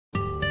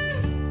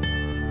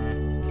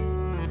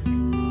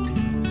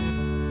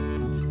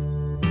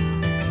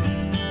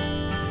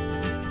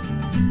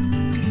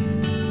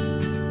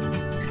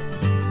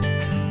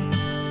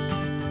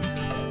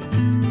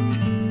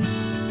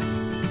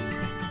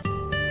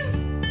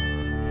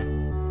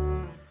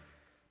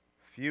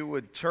you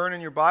would turn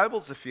in your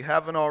Bibles, if you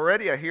haven't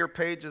already, I hear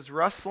pages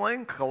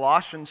rustling.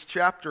 Colossians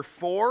chapter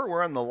 4.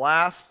 We're in the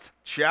last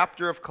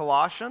chapter of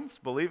Colossians.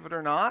 Believe it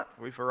or not,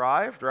 we've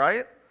arrived,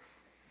 right?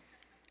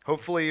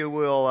 Hopefully you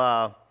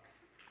will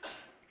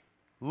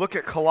look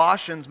at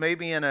Colossians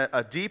maybe in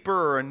a deeper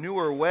or a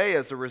newer way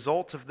as a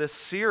result of this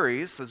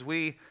series, as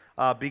we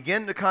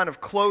begin to kind of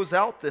close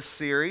out this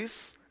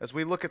series, as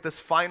we look at this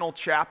final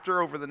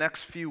chapter over the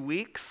next few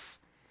weeks.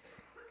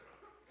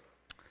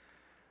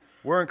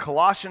 We're in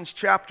Colossians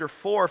chapter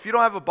 4. If you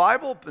don't have a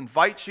Bible, I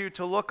invite you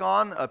to look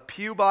on a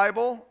pew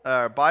Bible,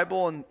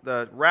 Bible in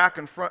the rack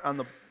in front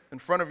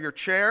of your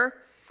chair.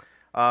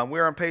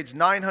 We're on page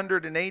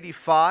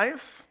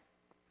 985.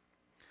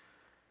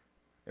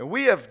 And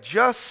we have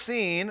just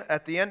seen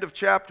at the end of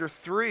chapter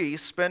 3,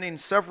 spending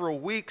several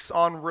weeks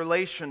on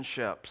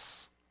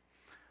relationships.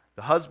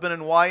 The husband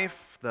and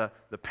wife, the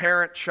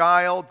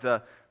parent-child,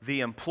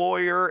 the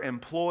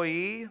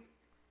employer-employee.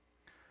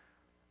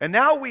 And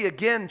now we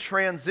again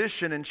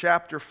transition in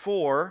chapter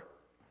 4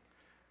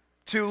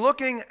 to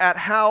looking at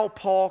how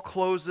Paul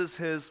closes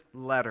his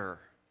letter.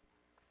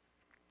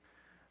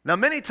 Now,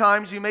 many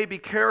times you may be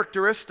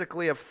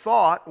characteristically of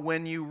thought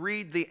when you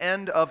read the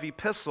end of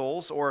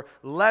epistles or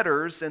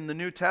letters in the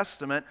New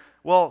Testament,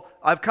 well,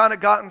 I've kind of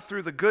gotten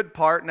through the good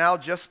part, now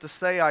just to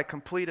say I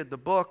completed the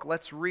book,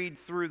 let's read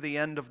through the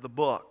end of the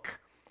book.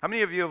 How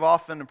many of you have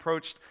often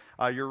approached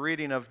your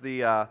reading of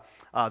the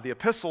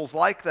epistles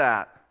like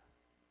that?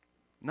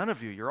 None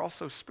of you. You're all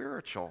so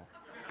spiritual.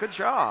 Good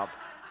job.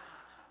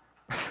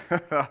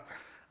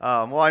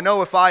 Well, I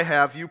know if I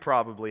have, you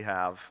probably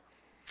have.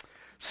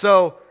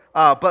 So,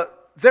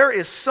 but there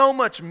is so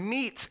much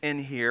meat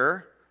in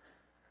here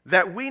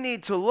that we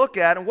need to look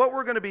at, and what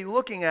we're going to be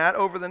looking at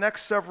over the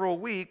next several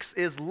weeks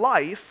is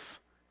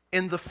life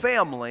in the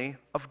family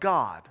of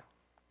God.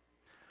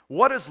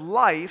 What does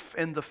life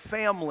in the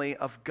family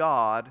of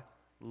God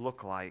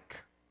look like?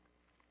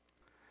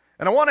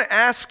 And I want to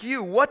ask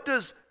you, what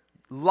does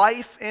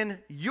life in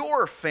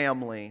your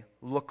family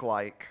look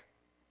like?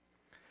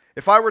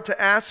 If I were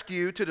to ask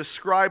you to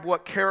describe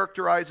what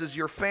characterizes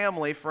your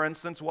family, for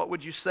instance, what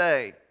would you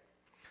say?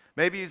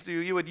 Maybe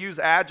you would use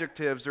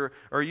adjectives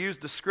or use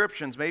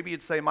descriptions. Maybe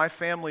you'd say, my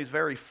family's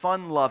very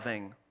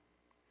fun-loving.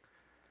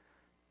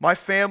 My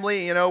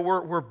family,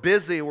 we're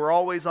busy, we're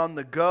always on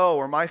the go.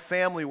 Or my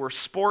family, we're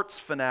sports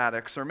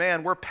fanatics. Or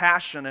man, we're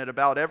passionate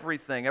about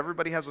everything.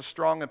 Everybody has a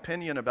strong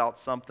opinion about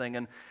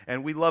something,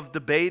 and we love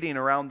debating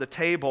around the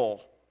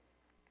table.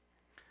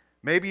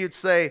 Maybe you'd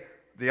say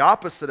the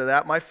opposite of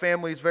that. My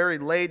family's very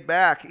laid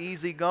back,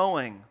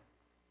 easygoing.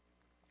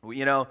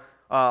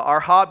 Our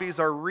hobbies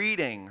are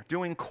reading,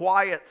 doing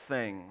quiet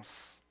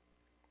things.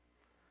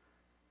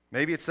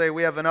 Maybe you'd say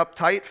we have an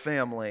uptight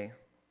family.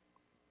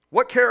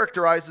 What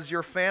characterizes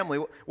your family?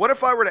 What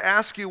if I were to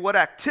ask you what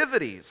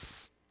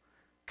activities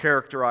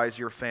characterize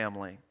your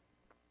family?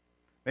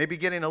 Maybe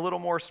getting a little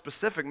more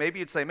specific. Maybe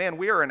you'd say, man,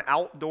 we are an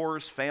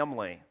outdoors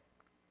family.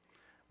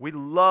 We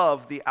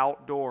love the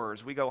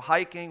outdoors. We go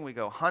hiking, we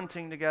go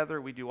hunting together,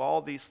 we do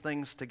all these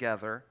things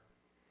together.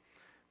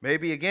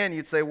 Maybe again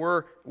you'd say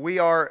we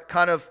are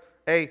kind of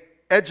a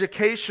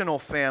educational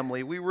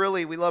family. We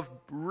love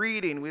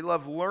reading, we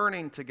love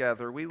learning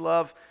together, we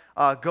love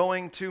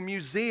going to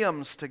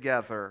museums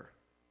together.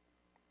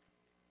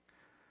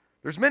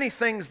 There's many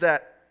things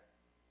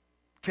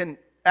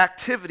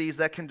activities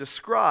that can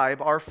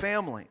describe our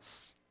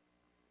families.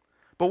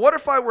 But what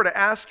if I were to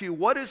ask you,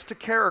 what is to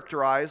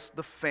characterize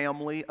the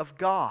family of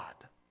God?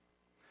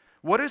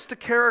 What is to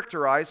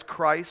characterize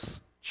Christ's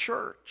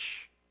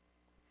church?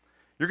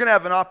 You're going to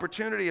have an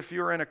opportunity, if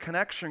you're in a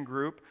connection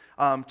group,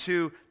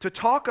 to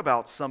talk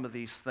about some of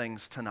these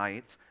things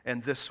tonight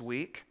and this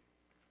week.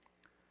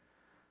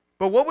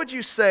 But what would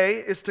you say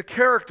is to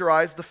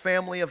characterize the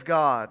family of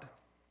God?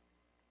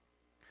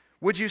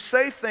 Would you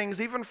say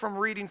things, even from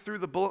reading through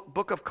the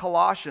book of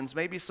Colossians,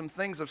 maybe some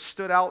things have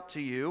stood out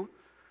to you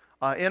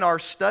in our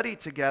study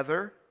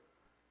together,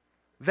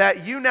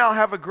 that you now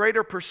have a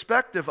greater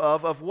perspective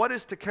of what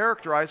is to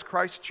characterize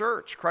Christ's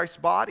church, Christ's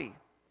body?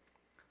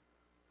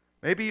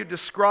 Maybe you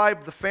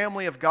describe the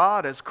family of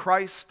God as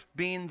Christ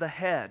being the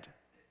head,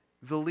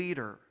 the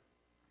leader.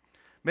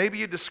 Maybe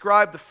you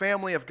describe the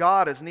family of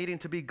God as needing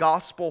to be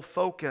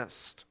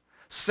gospel-focused,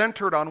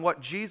 centered on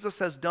what Jesus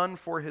has done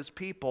for His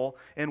people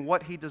and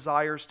what He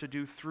desires to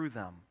do through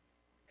them.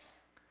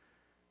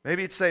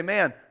 Maybe you'd say,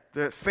 man,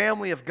 the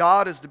family of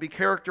God is to be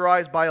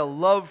characterized by a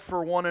love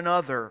for one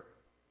another,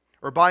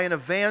 or by an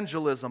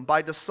evangelism,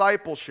 by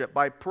discipleship,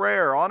 by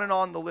prayer, on and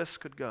on the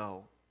list could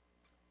go.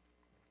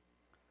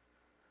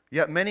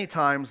 Yet many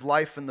times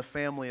life in the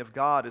family of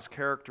God is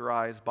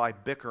characterized by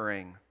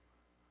bickering,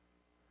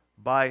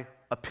 by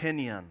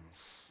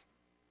opinions,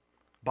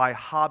 by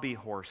hobby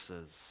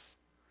horses,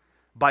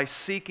 by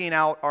seeking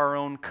out our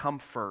own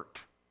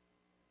comfort.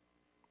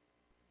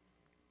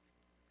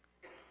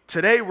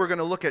 Today we're going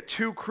to look at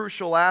two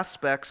crucial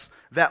aspects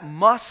that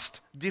must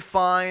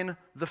define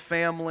the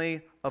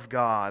family of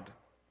God.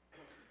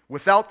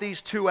 Without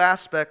these two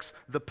aspects,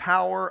 the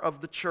power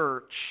of the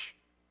church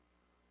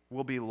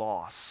will be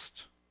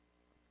lost.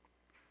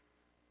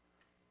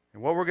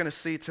 And what we're going to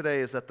see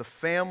today is that the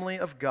family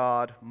of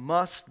God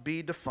must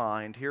be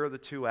defined, here are the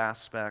two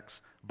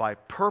aspects, by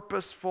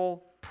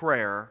purposeful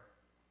prayer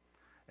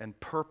and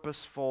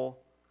purposeful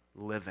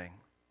living.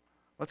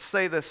 Let's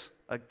say this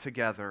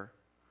together.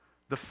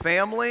 The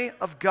family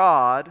of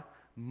God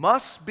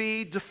must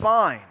be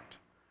defined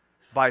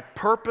by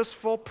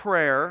purposeful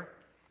prayer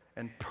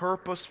and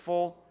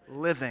purposeful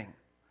living.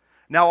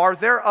 Now, are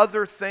there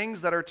other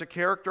things that are to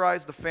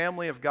characterize the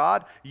family of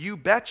God? You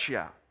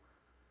betcha.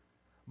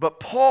 But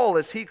Paul,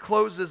 as he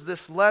closes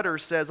this letter,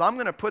 says, I'm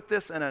going to put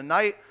this in a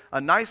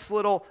nice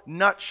little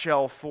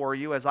nutshell for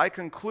you as I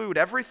conclude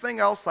everything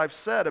else I've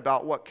said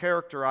about what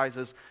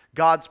characterizes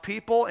God's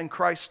people and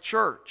Christ's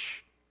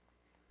church.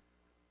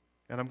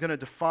 And I'm going to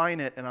define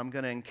it and I'm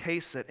going to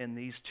encase it in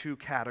these two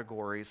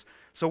categories.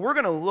 So we're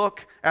going to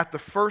look at the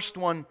first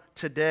one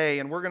today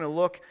and we're going to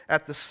look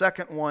at the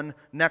second one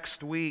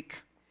next week.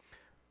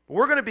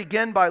 We're going to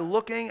begin by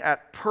looking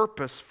at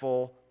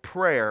purposeful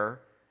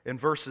prayer in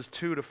verses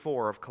 2 to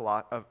 4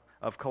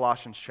 of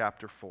Colossians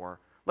chapter 4.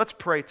 Let's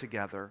pray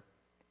together.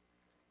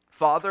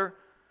 Father,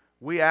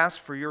 we ask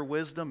for your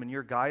wisdom and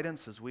your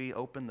guidance as we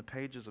open the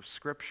pages of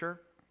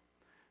Scripture.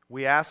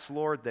 We ask,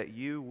 Lord, that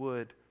you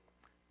would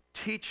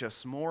teach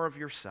us more of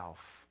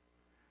yourself.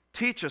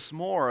 Teach us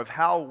more of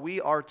how we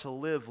are to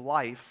live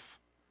life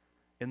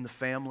in the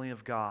family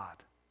of God.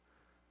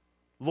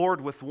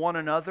 Lord, with one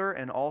another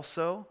and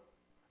also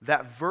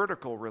that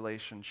vertical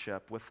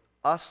relationship with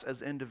us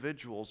as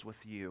individuals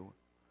with you.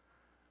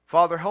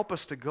 Father, help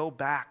us to go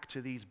back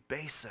to these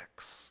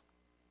basics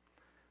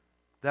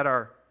that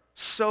are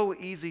so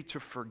easy to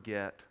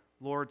forget.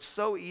 Lord,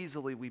 so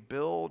easily we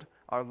build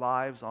our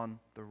lives on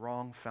the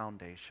wrong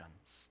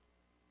foundations.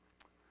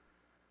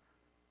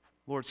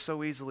 Lord,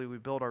 so easily we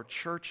build our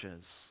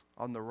churches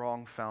on the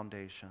wrong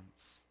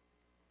foundations.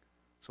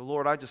 So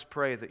Lord, I just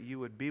pray that you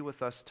would be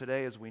with us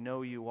today as we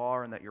know you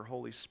are, and that your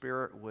Holy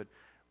Spirit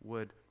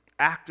would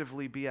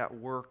actively be at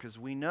work, as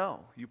we know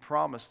you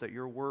promise that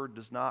your word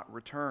does not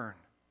return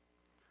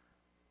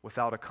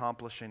without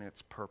accomplishing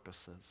its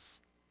purposes.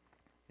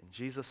 In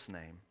Jesus'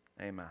 name,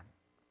 amen.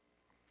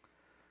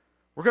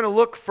 We're going to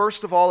look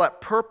first of all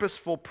at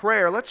purposeful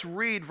prayer. Let's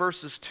read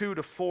verses 2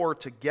 to 4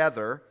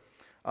 together.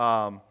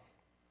 Follow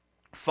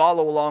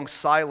along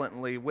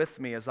silently with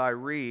me as I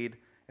read,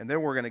 and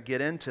then we're going to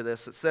get into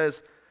this. It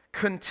says,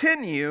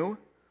 "Continue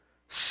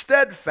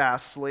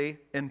steadfastly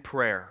in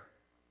prayer,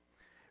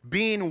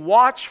 being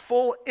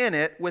watchful in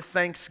it with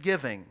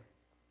thanksgiving.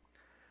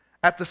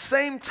 At the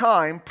same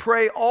time,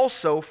 pray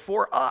also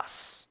for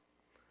us,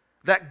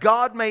 that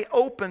God may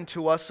open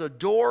to us a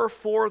door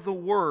for the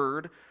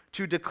word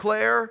to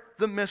declare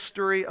the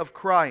mystery of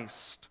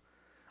Christ,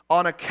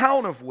 on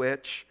account of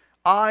which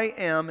I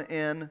am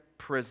in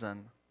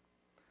prison,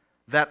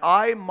 that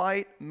I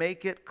might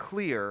make it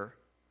clear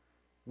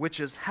which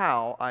is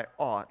how I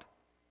ought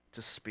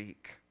to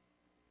speak."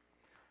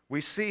 We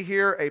see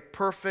here a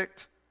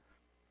perfect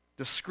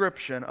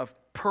description of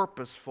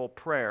purposeful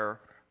prayer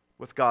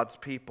with God's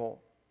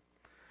people.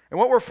 And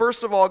what we're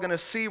first of all going to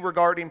see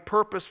regarding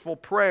purposeful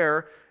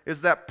prayer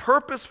is that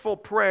purposeful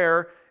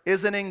prayer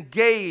is an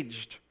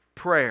engaged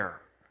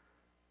prayer.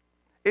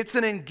 It's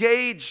an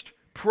engaged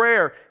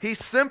prayer. He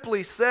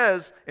simply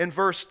says in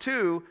verse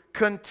 2,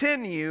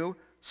 "Continue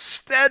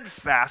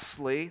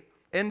steadfastly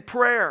in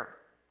prayer."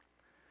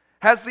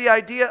 Has the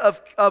idea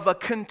of a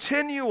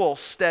continual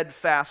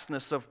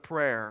steadfastness of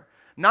prayer.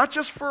 Not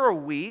just for a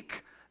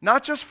week,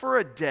 not just for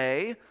a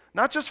day,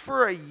 not just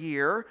for a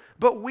year,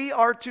 but we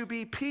are to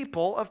be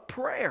people of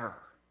prayer.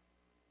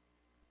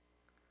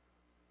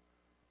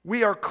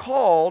 We are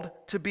called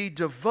to be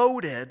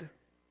devoted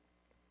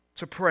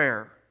to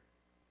prayer.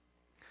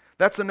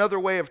 That's another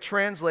way of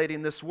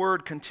translating this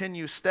word,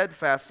 continue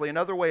steadfastly.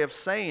 Another way of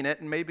saying it,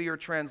 and maybe your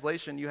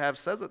translation you have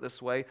says it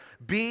this way,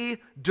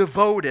 be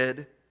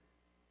devoted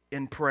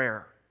in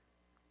prayer.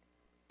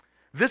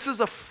 This is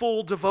a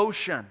full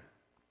devotion.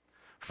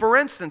 For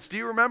instance, do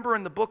you remember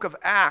in the book of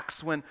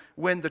Acts when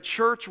the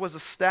church was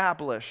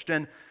established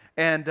and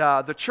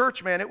the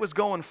church, man, it was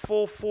going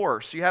full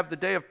force. You have the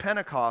day of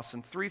Pentecost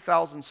and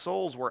 3,000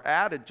 souls were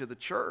added to the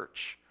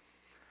church.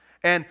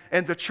 And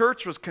the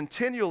church was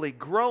continually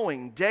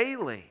growing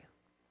daily.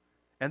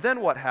 And then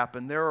what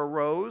happened? There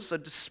arose a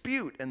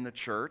dispute in the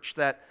church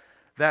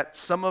that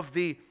some of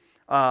the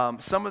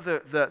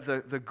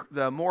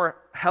more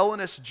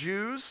Hellenist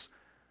Jews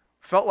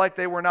felt like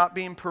they were not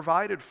being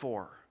provided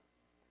for.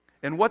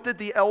 And what did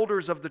the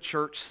elders of the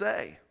church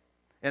say?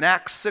 In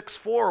Acts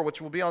 6:4,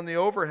 which will be on the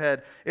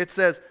overhead, it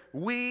says,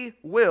 "We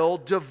will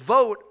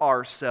devote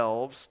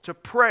ourselves to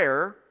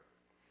prayer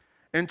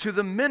and to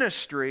the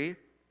ministry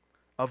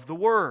of the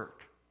word."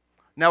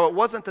 Now, it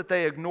wasn't that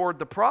they ignored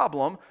the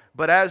problem,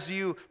 but as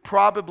you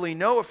probably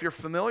know, if you're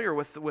familiar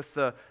with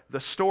the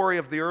story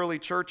of the early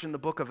church in the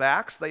book of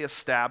Acts, they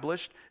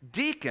established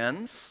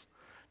deacons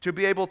to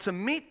be able to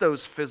meet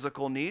those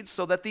physical needs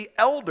so that the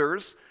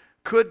elders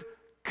could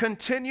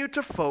continue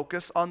to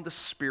focus on the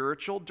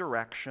spiritual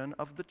direction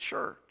of the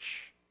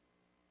church.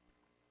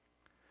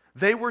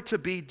 They were to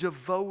be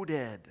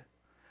devoted.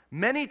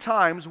 many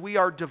times we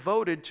are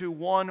devoted to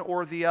one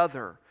or the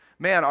other.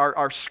 Man,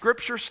 our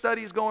scripture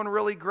study is going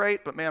really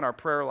great, but man, our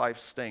prayer life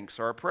stinks.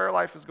 Or our prayer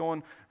life is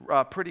going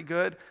pretty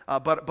good,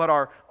 but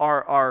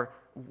our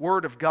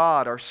Word of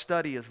God, our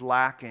study is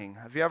lacking.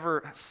 Have you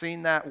ever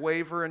seen that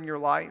waver in your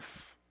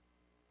life?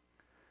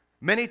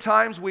 Many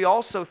times we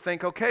also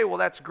think, okay, well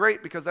that's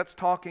great because that's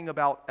talking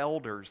about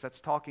elders. That's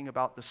talking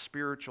about the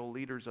spiritual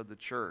leaders of the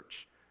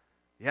church.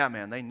 Yeah,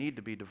 man, they need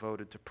to be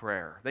devoted to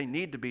prayer. They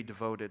need to be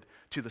devoted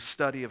to the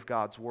study of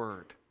God's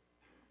Word.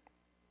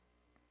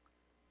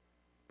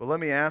 But let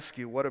me ask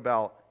you, what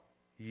about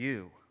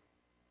you?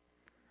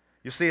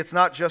 You see, it's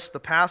not just the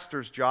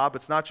pastor's job,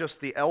 it's not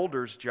just the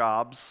elders'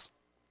 jobs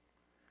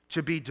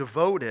to be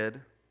devoted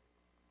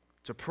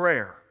to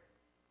prayer.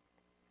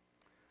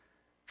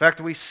 In fact,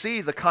 we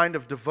see the kind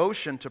of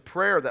devotion to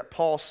prayer that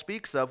Paul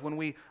speaks of when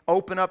we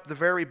open up the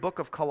very book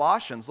of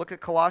Colossians. Look at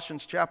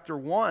Colossians chapter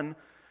 1,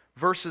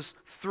 verses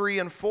 3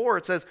 and 4.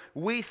 It says,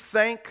 we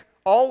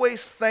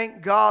always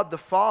thank God the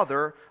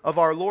Father of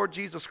our Lord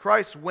Jesus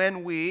Christ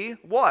when we,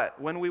 what?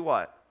 When we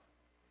what?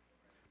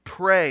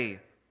 Pray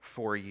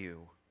for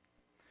you.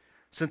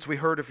 Since we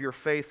heard of your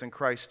faith in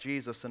Christ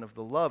Jesus and of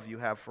the love you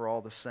have for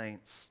all the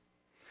saints.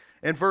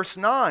 In verse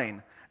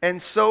 9,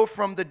 and so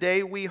from the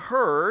day we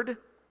heard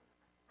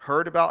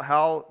about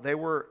how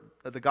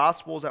the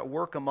gospel was at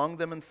work among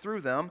them and through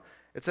them,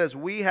 it says,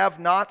 we have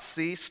not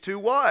ceased to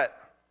what?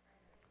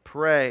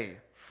 Pray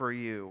for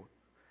you,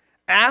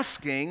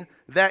 asking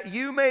that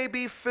you may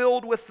be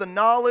filled with the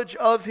knowledge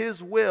of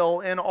His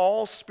will in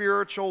all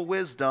spiritual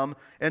wisdom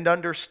and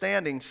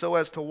understanding, so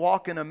as to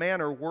walk in a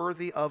manner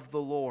worthy of the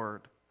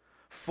Lord,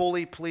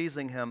 fully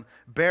pleasing Him,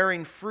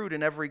 bearing fruit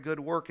in every good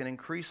work and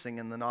increasing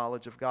in the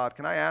knowledge of God.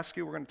 Can I ask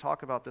you, we're going to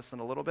talk about this in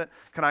a little bit,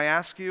 can I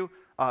ask you,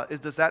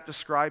 does that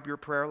describe your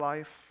prayer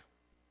life?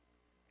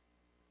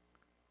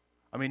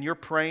 I mean, you're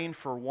praying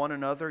for one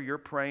another, you're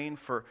praying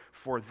for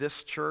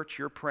this church,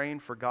 you're praying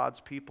for God's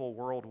people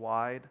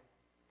worldwide,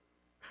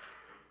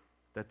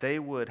 that they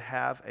would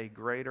have a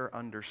greater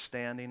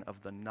understanding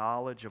of the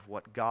knowledge of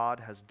what God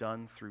has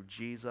done through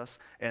Jesus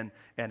and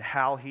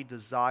how He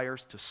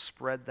desires to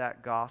spread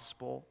that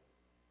gospel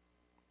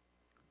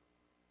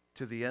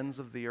to the ends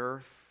of the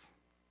earth,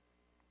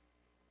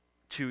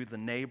 to the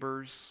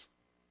neighbors,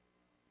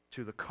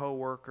 to the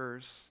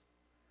co-workers,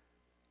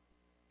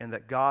 and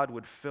that God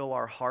would fill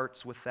our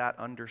hearts with that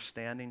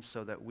understanding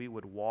so that we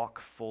would walk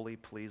fully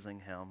pleasing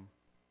Him.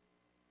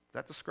 Does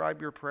that describe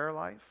your prayer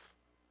life?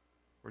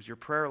 Or is your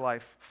prayer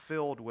life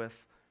filled with,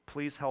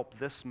 please help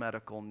this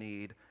medical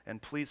need,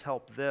 and please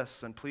help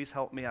this, and please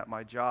help me at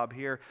my job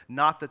here?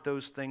 Not that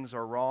those things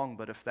are wrong,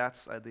 but if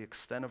that's the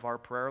extent of our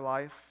prayer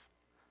life,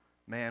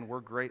 man, we're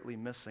greatly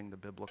missing the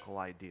biblical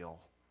ideal.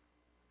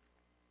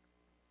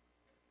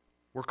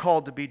 We're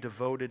called to be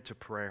devoted to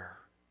prayer.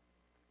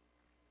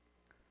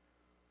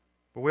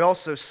 But we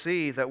also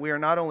see that we are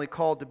not only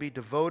called to be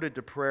devoted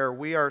to prayer,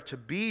 we are to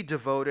be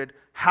devoted.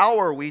 How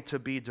are we to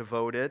be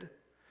devoted?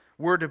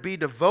 We're to be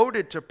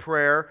devoted to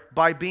prayer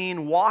by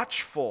being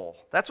watchful.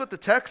 That's what the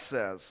text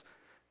says.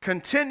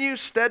 Continue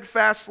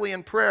steadfastly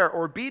in prayer,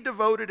 or be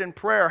devoted in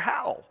prayer.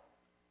 How?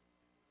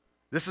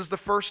 This is the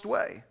first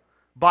way.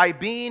 By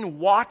being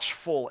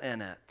watchful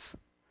in it.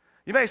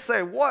 You may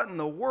say, what in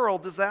the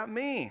world does that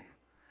mean?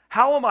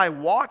 How am I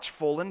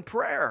watchful in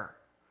prayer?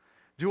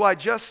 Do I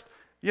just,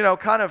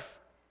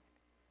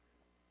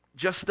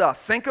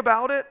 think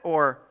about it,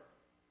 or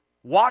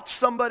watch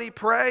somebody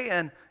pray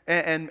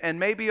and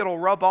maybe it'll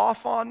rub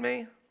off on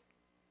me?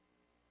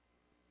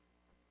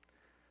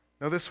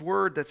 Now, this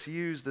word that's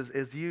used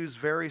is used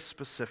very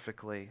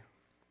specifically.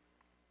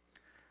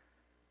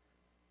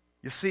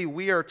 You see,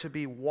 we are to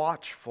be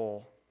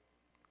watchful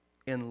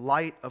in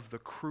light of the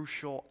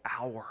crucial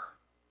hour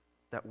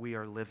that we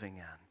are living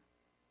in.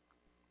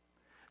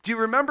 Do you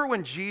remember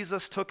when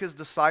Jesus took His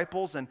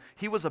disciples and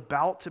He was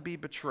about to be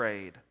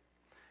betrayed?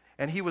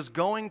 And He was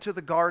going to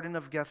the Garden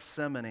of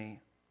Gethsemane.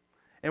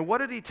 And what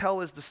did He tell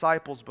His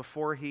disciples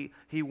before He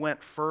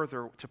went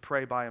further to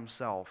pray by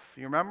Himself?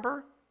 You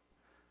remember?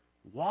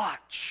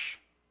 Watch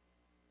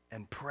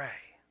and pray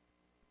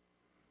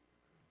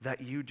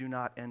that you do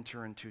not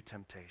enter into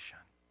temptation.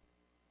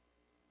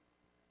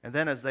 And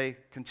then as they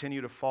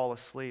continue to fall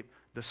asleep,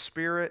 the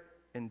spirit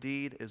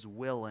indeed is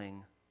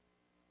willing,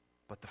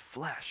 but the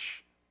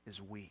flesh is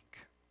weak.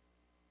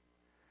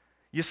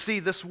 You see,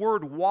 this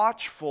word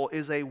watchful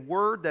is a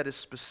word that is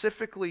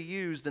specifically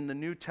used in the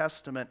New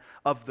Testament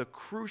of the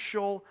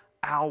crucial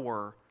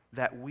hour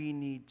that we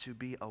need to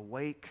be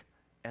awake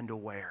and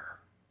aware.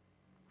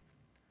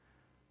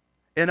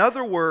 In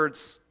other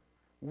words,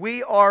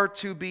 we are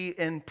to be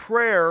in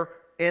prayer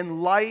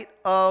in light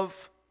of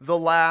the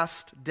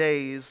last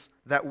days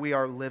that we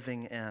are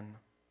living in.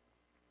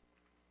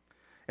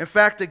 In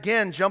fact,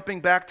 again, jumping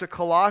back to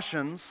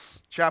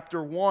Colossians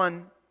chapter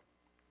 1,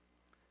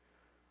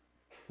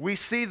 we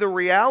see the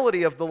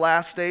reality of the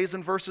last days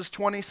in verses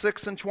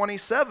 26 and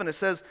 27. It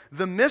says,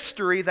 the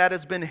mystery that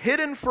has been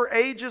hidden for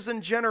ages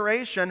and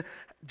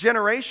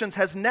generations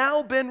has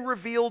now been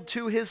revealed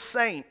to His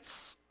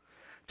saints.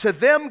 To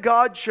them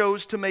God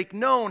chose to make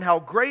known how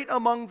great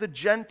among the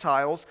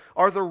Gentiles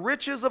are the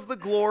riches of the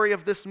glory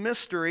of this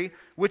mystery,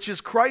 which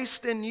is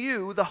Christ in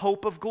you, the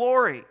hope of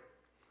glory.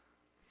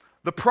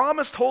 The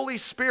promised Holy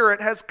Spirit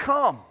has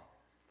come,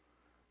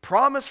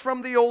 promised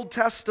from the Old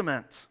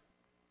Testament.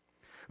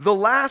 The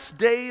last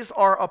days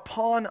are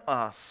upon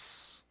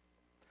us.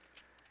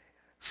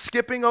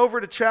 Skipping over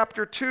to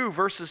chapter 2,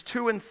 verses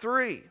 2 and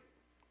 3.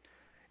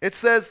 It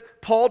says,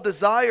 Paul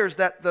desires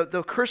that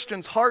the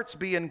Christians' hearts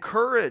be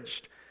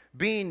encouraged,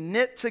 being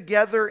knit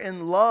together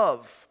in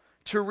love,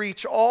 to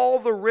reach all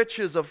the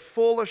riches of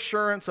full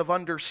assurance of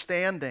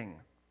understanding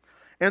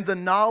and the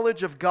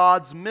knowledge of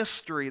God's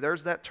mystery.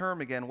 There's that term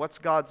again. What's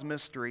God's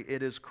mystery?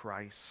 It is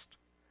Christ,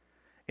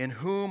 in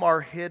whom are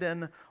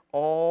hidden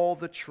all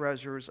the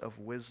treasures of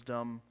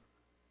wisdom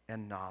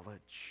and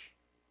knowledge.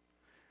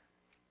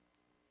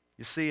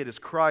 You see, it is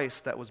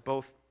Christ that was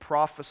both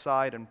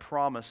prophesied and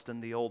promised in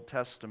the Old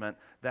Testament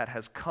that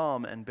has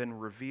come and been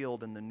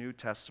revealed in the New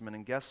Testament.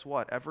 And guess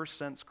what? Ever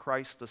since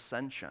Christ's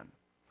ascension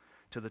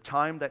to the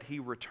time that He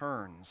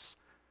returns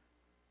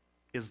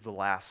is the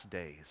last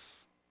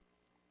days.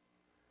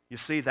 You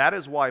see, that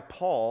is why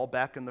Paul,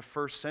 back in the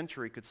first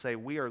century, could say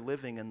we are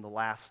living in the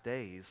last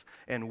days.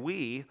 And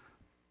we,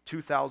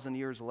 2,000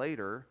 years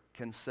later,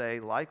 can say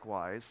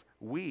likewise,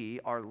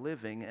 we are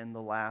living in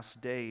the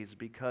last days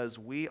because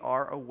we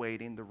are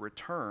awaiting the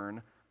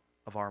return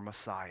of our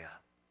Messiah.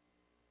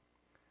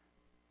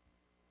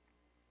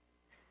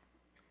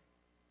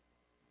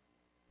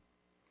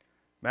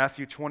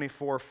 Matthew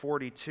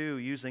 24:42,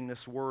 using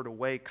this word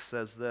awake,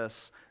 says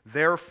this,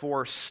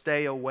 "Therefore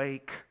stay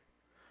awake,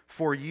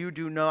 for you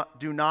do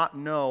not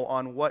know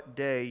on what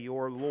day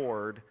your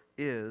Lord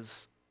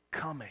is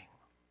coming."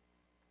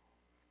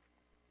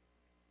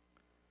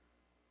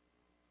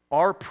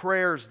 Our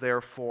prayers,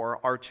 therefore,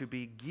 are to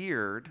be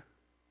geared,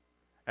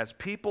 as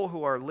people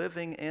who are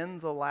living in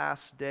the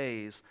last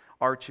days,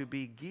 are to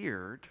be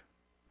geared,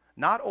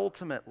 not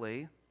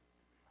ultimately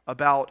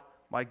about,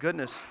 my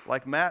goodness,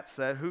 like Matt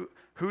said,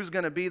 who's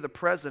going to be the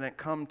president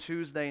come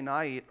Tuesday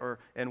night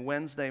and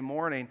Wednesday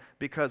morning,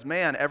 because,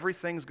 man,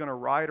 everything's going to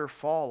ride or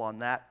fall on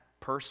that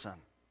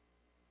person.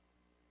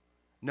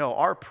 No,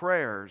 our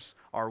prayers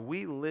are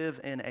we live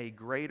in a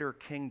greater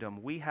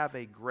kingdom. We have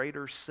a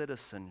greater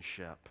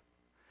citizenship.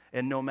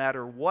 And no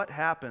matter what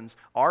happens,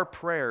 our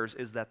prayers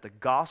is that the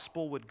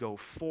gospel would go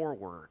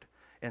forward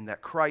and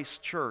that Christ's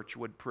church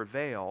would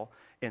prevail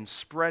in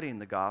spreading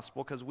the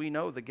gospel, because we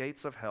know the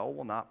gates of hell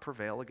will not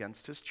prevail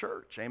against His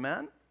church.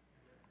 Amen?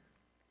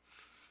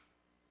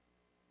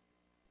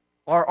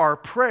 Are our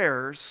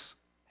prayers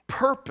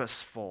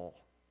purposeful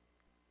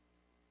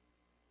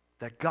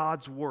that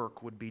God's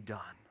work would be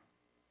done,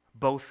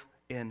 both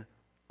in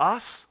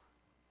us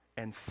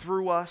and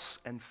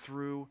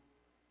through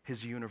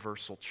His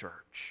universal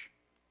church?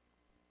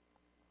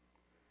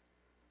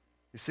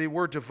 You see,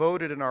 we're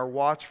devoted in our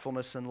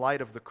watchfulness in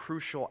light of the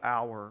crucial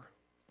hour,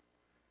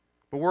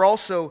 but we're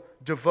also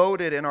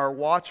devoted in our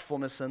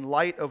watchfulness in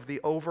light of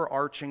the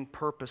overarching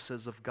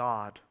purposes of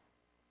God.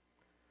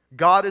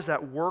 God is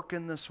at work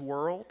in this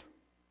world.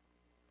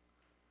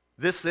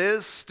 This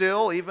is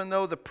still, even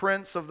though the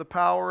prince of the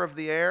power of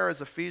the air,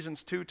 as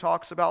Ephesians 2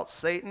 talks about,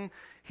 Satan,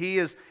 he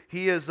is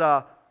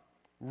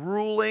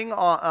ruling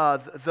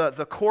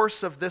the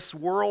course of this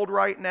world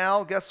right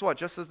now. Guess what?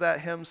 Just as that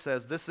hymn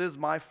says, this is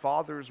my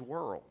Father's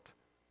world.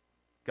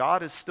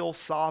 God is still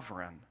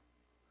sovereign.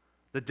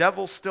 The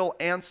devil still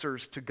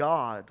answers to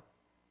God.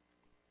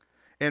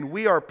 And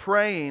we are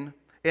praying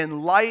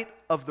in light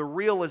of the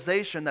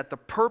realization that the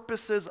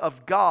purposes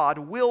of God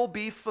will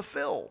be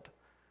fulfilled,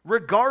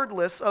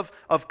 regardless of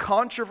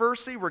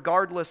controversy,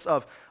 regardless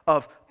of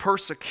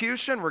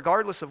persecution,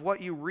 regardless of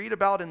what you read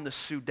about in the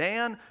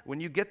Sudan. When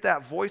you get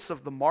that Voice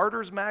of the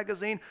Martyrs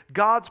magazine,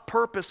 God's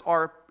purpose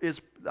are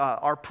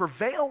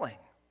prevailing.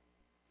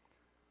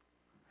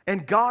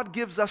 And God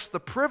gives us the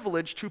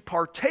privilege to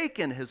partake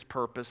in His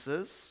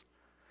purposes.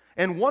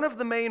 And one of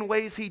the main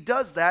ways He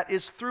does that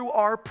is through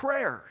our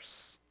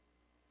prayers.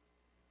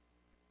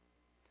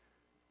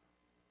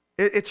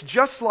 It's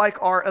just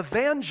like our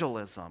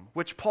evangelism,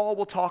 which Paul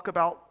will talk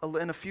about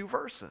in a few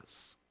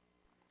verses.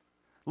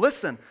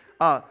 Listen,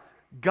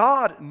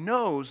 God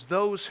knows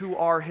those who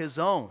are His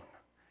own.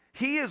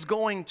 He is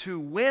going to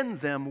win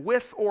them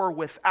with or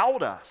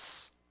without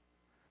us.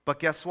 But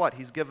guess what?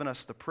 He's given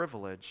us the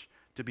privilege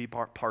to be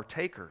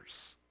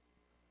partakers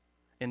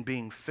in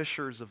being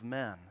fishers of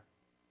men.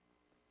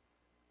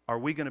 Are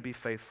we going to be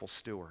faithful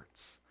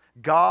stewards?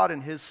 God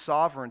in His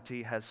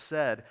sovereignty has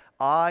said,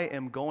 I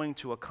am going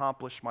to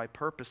accomplish my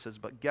purposes,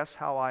 but guess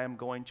how I am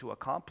going to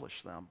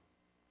accomplish them?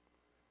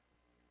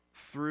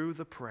 Through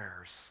the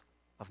prayers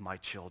of my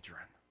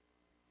children.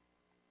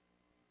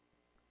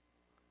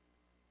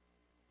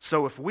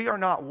 So if we are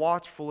not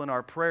watchful in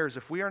our prayers,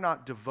 if we are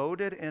not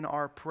devoted in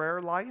our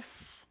prayer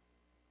life,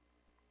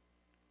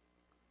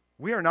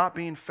 we are not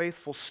being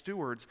faithful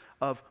stewards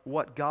of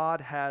what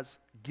God has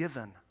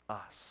given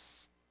us.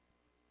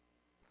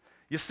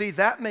 You see,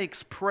 that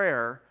makes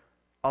prayer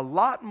a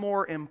lot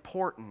more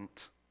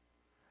important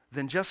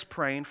than just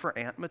praying for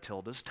Aunt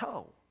Matilda's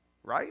toe,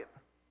 right?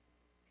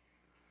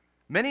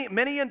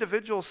 Many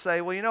individuals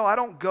say, well, I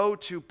don't go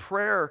to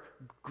prayer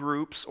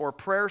groups or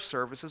prayer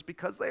services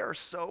because they are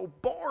so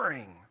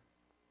boring.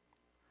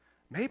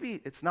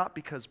 Maybe it's not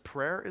because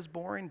prayer is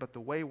boring, but the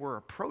way we're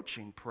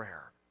approaching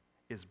prayer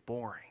is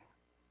boring.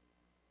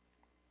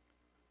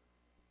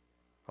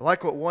 I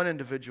like what one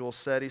individual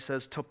said. He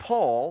says, to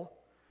Paul,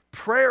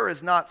 prayer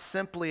is not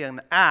simply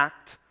an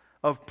act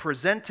of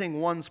presenting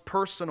one's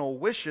personal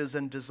wishes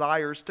and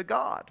desires to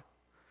God.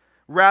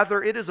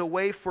 Rather, it is a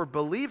way for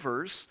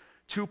believers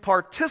to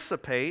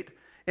participate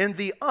in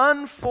the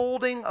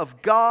unfolding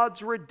of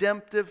God's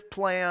redemptive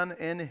plan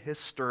in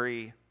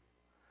history.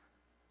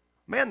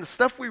 Man, the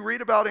stuff we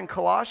read about in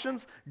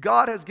Colossians,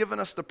 God has given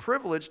us the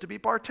privilege to be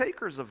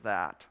partakers of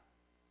that.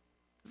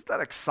 Isn't that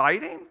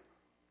exciting?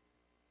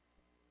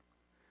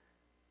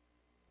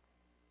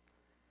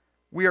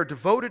 We are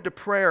devoted to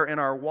prayer in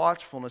our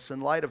watchfulness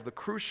in light of the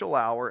crucial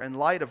hour, in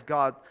light of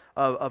God,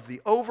 of the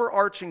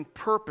overarching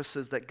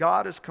purposes that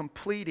God is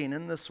completing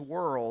in this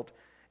world,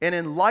 and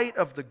in light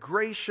of the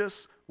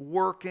gracious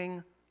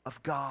working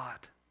of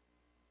God,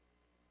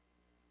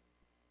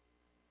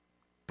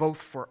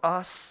 both for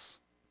us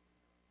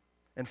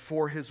and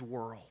for His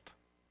world.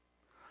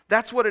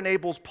 That's what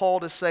enables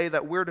Paul to say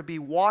that we're to be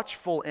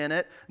watchful in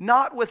it,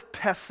 not with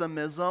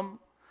pessimism,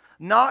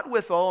 not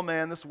with, oh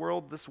man, this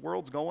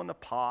world's going to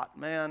pot.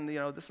 Man,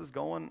 this is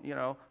going,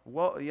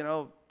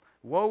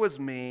 woe is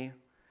me.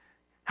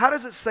 How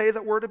does it say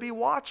that we're to be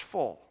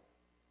watchful?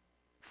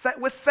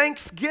 With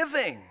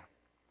thanksgiving.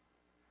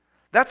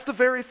 That's the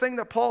very thing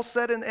that Paul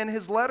said in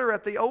his letter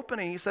at the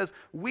opening. He says,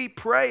 we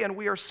pray and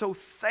we are so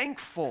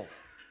thankful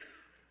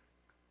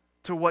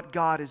to what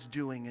God is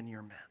doing in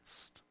your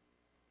midst.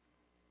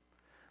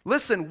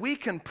 Listen, we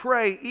can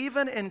pray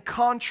even in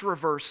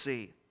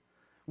controversy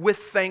with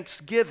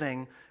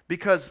thanksgiving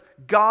because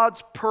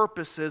God's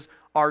purposes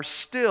are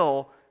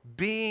still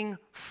being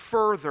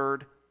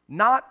furthered,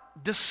 not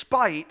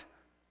despite,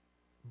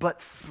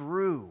 but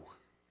through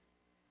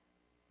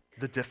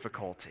the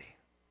difficulty.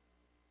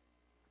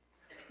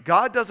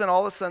 God doesn't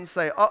all of a sudden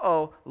say,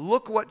 uh-oh,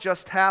 look what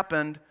just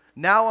happened.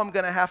 Now I'm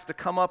going to have to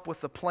come up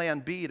with a plan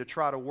B to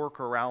try to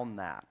work around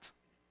that.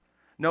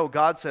 No,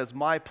 God says,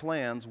 my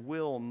plans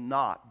will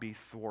not be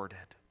thwarted.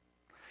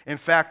 In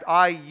fact,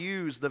 I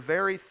use the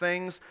very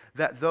things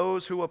that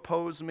those who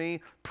oppose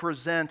me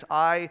present.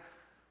 I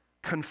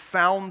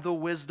confound the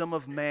wisdom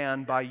of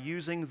man by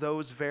using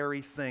those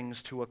very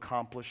things to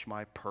accomplish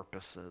my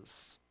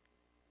purposes.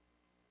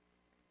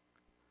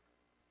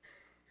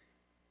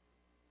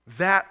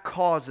 That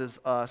causes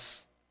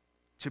us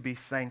to be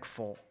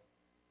thankful.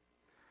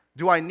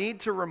 Do I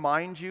need to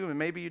remind you, and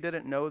maybe you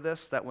didn't know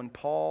this, that when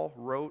Paul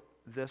wrote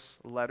this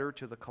letter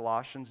to the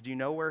Colossians, do you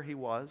know where he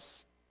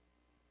was?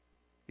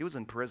 He was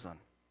in prison.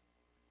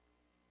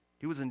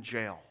 He was in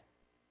jail.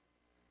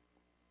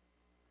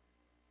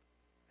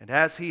 And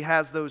as he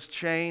has those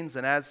chains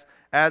and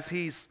as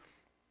he's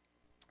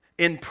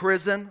in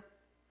prison,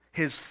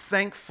 his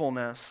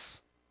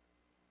thankfulness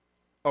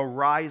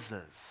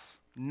arises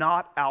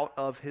not out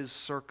of his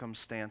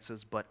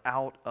circumstances, but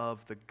out of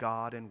the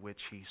God in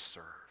which he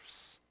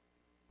serves.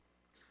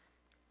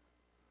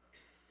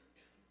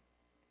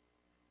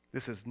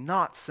 This is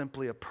not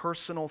simply a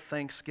personal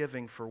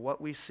thanksgiving for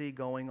what we see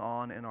going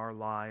on in our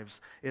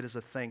lives. It is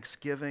a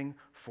thanksgiving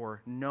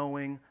for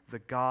knowing the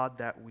God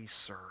that we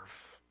serve.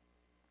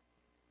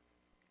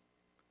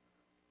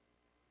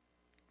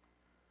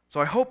 So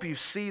I hope you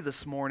see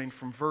this morning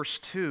from verse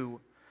 2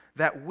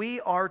 that we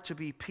are to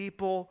be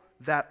people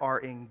that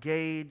are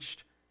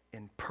engaged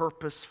in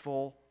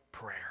purposeful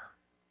prayer.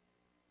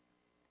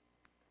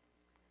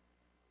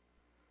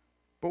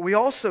 But we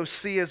also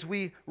see as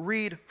we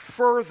read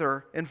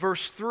further in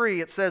verse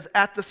 3, it says,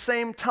 at the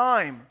same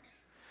time,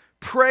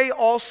 pray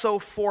also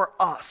for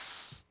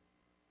us,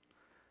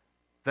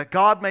 that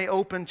God may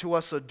open to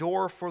us a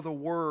door for the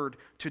word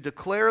to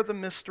declare the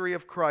mystery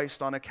of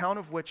Christ, on account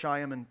of which I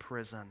am in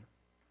prison.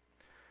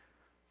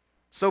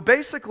 So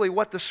basically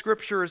what the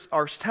scriptures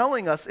are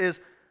telling us is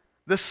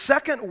the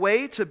second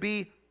way to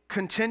be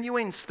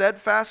continuing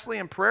steadfastly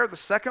in prayer, the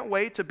second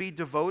way to be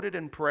devoted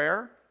in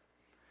prayer,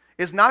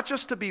 is not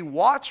just to be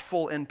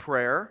watchful in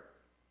prayer,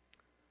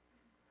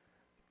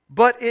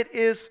 but it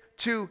is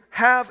to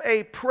have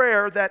a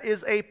prayer that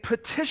is a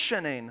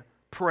petitioning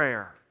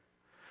prayer.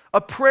 A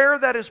prayer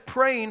that is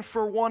praying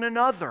for one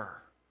another.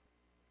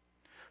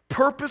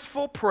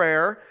 Purposeful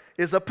prayer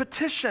is a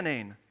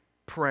petitioning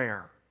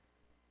prayer.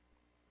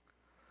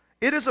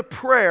 It is a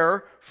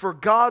prayer for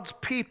God's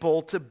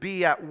people to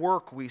be at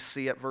work, we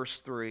see at verse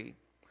 3.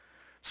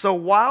 So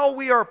while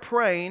we are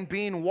praying,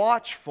 being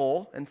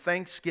watchful in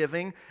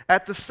thanksgiving,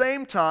 at the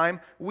same time,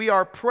 we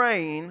are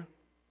praying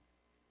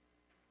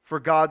for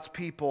God's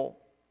people,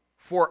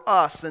 for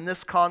us. In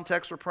this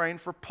context, we're praying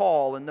for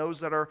Paul and those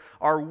that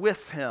are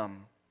with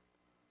him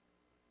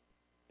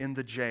in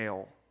the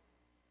jail.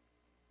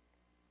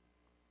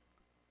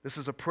 This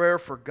is a prayer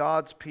for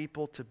God's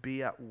people to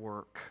be at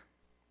work.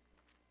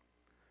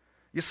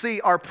 You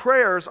see, our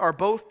prayers are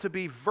both to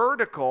be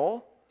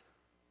vertical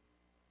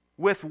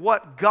with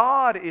what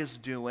God is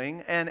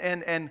doing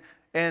and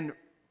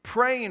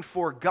praying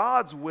for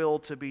God's will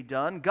to be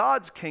done,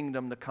 God's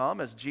kingdom to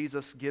come, as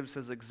Jesus gives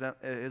his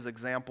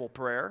example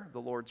prayer, the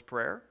Lord's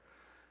Prayer.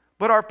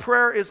 But our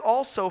prayer is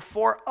also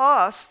for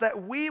us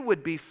that we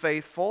would be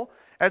faithful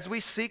as we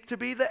seek to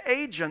be the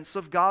agents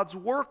of God's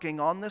working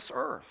on this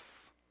earth.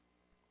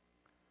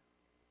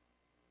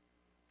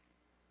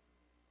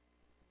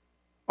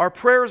 Our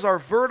prayers are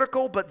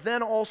vertical, but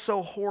then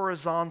also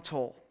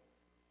horizontal.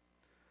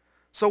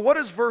 So what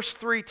does verse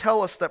 3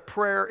 tell us that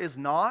prayer is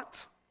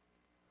not?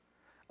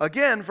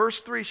 Again,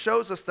 verse 3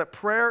 shows us that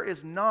prayer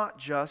is not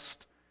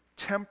just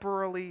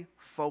temporally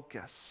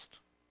focused.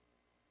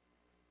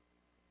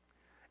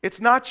 It's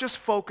not just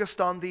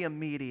focused on the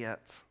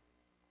immediate.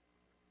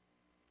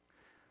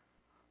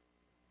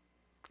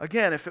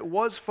 Again, if it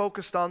was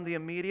focused on the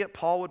immediate,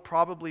 Paul would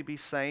probably be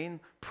saying,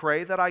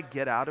 pray that I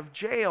get out of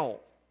jail.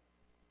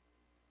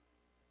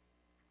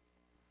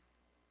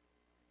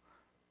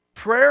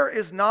 Prayer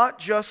is not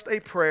just a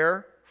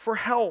prayer for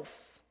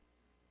health.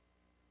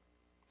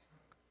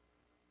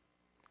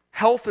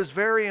 Health is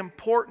very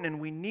important, and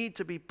we need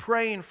to be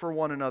praying for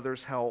one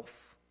another's health.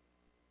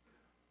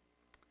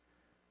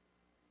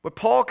 But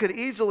Paul could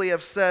easily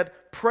have said,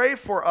 pray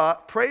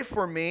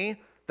for me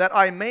that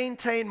I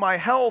maintain my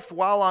health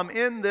while I'm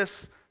in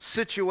this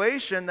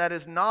situation that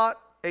is not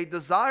a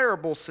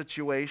desirable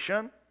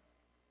situation.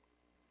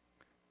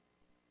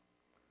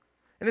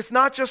 And it's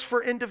not just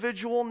for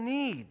individual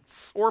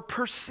needs or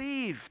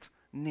perceived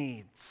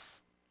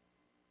needs.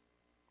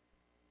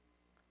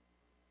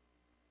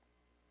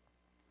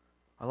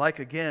 I like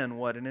again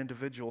what an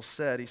individual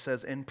said. He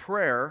says, in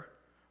prayer,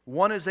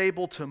 one is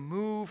able to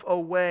move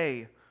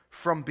away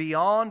from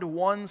beyond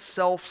one's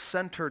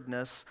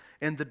self-centeredness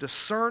in the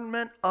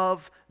discernment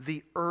of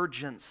the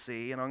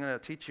urgency, and I'm going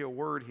to teach you a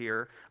word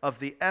here, of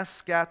the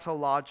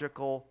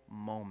eschatological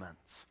moment.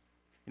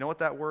 You know what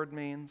that word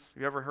means?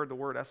 Have you ever heard the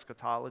word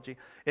eschatology?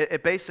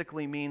 It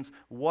basically means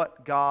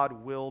what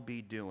God will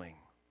be doing,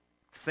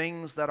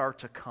 things that are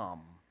to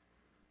come.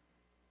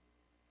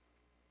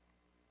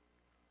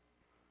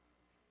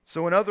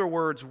 So in other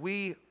words,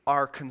 we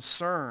are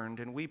concerned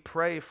and we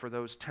pray for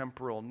those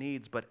temporal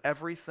needs, but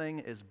everything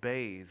is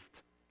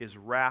bathed, is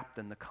wrapped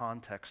in the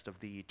context of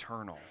the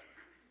eternal.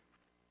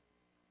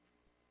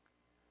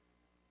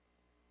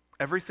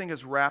 Everything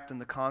is wrapped in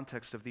the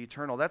context of the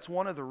eternal. That's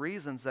one of the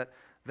reasons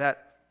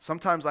that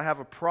sometimes I have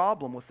a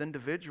problem with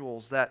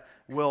individuals that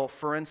will,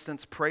 for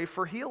instance, pray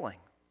for healing.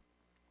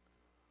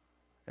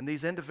 And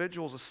these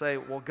individuals will say,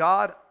 well,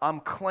 God, I'm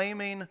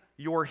claiming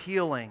your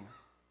healing.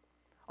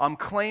 I'm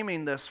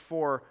claiming this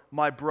for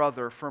my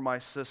brother, for my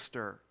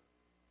sister.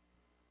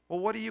 Well,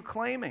 what are you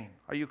claiming?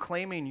 Are you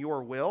claiming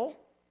your will?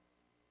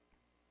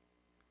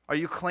 Are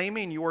you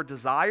claiming your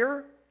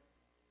desire?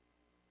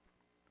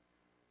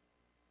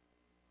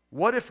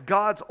 What if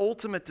God's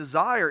ultimate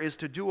desire is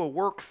to do a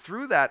work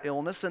through that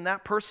illness and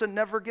that person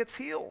never gets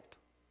healed?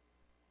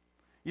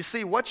 You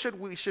see, what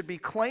we should be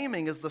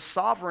claiming is the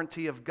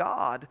sovereignty of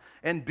God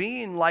and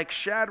being like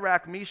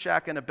Shadrach,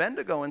 Meshach, and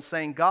Abednego and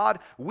saying, God,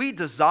 we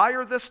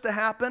desire this to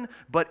happen,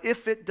 but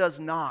if it does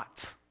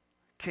not,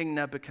 King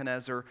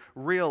Nebuchadnezzar,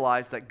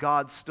 realize that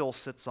God still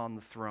sits on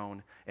the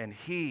throne and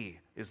he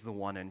is the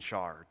one in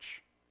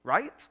charge.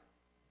 Right?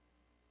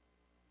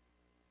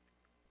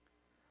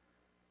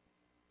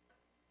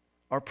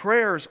 Our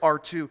prayers are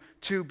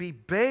to be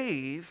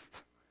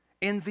bathed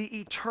in the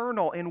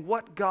eternal, in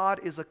what God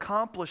is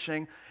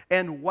accomplishing.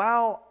 And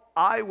while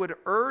I would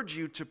urge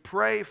you to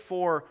pray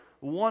for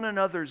one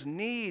another's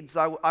needs,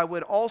 I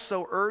would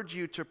also urge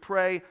you to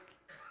pray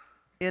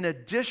in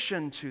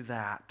addition to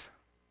that.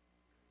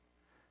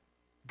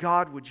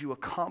 God, would you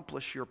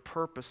accomplish your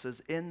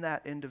purposes in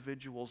that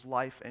individual's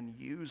life and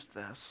use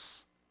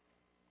this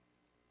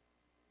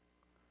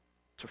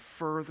to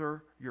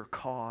further your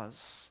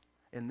cause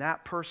in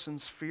that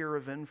person's sphere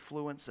of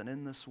influence and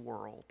in this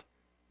world?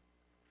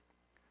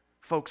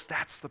 Folks,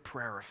 that's the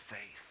prayer of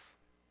faith.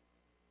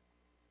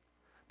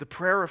 The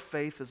prayer of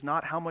faith is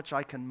not how much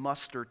I can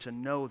muster to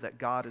know that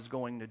God is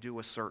going to do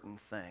a certain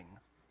thing.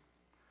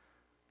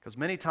 Because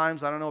many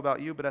times, I don't know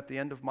about you, but at the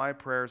end of my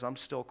prayers, I'm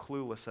still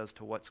clueless as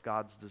to what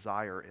God's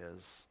desire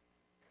is.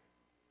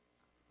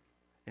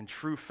 And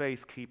true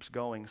faith keeps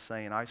going,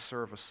 saying, I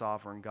serve a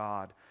sovereign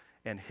God,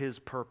 and His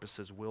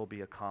purposes will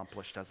be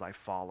accomplished as I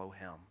follow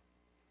Him.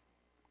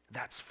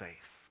 That's faith.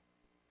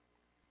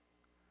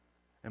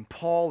 And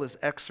Paul is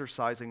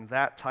exercising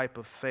that type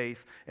of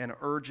faith and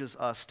urges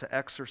us to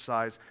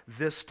exercise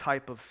this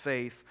type of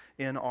faith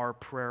in our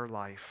prayer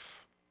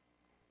life.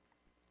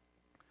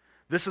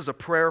 This is a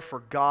prayer for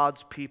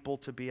God's people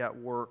to be at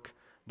work,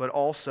 but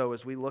also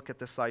as we look at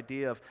this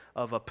idea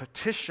of a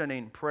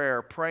petitioning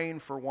prayer, praying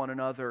for one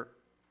another,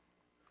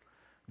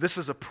 this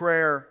is a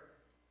prayer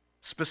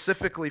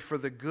specifically for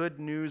the good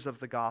news of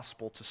the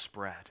gospel to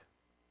spread.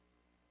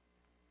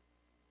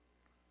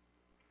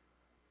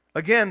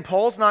 Again,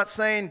 Paul's not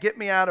saying, get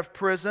me out of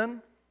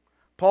prison.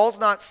 Paul's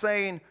not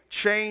saying,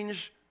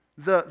 change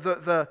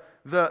the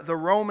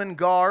Roman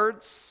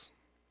guards.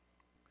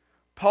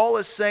 Paul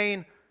is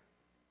saying,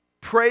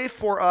 pray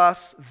for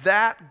us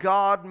that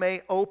God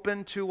may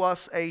open to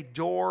us a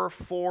door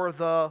for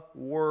the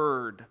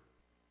Word.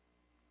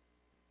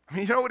 I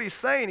mean, you know what he's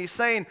saying? He's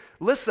saying,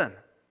 listen,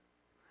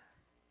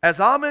 as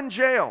I'm in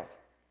jail,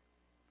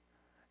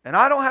 and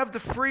I don't have the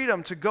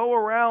freedom to go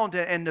around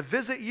and to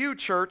visit you,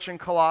 church in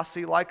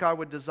Colossae, like I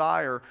would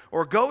desire,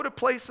 or go to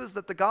places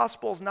that the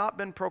gospel has not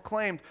been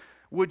proclaimed,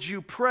 would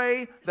you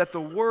pray that the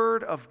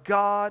Word of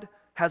God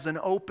has an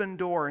open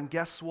door? And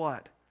guess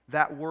what?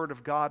 That Word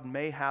of God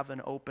may have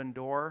an open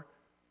door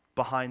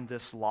behind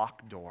this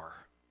locked door.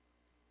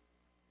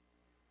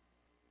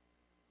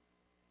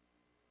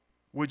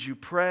 Would you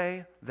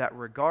pray that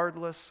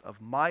regardless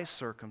of my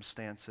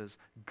circumstances,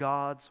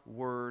 God's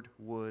Word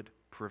would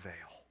prevail?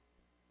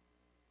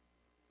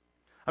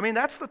 I mean,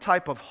 that's the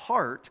type of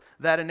heart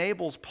that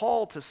enables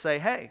Paul to say,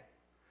 hey,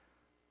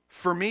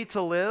 for me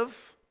to live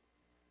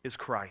is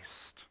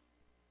Christ.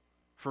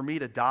 For me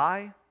to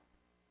die,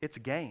 it's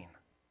gain.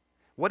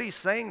 What he's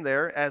saying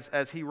there,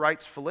 as he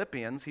writes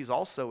Philippians, he's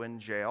also in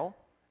jail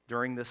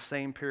during this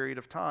same period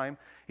of time.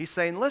 He's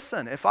saying,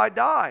 listen, if I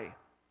die,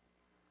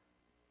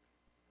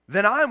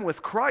 then I'm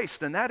with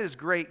Christ, and that is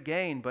great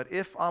gain. But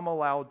if I'm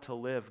allowed to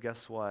live,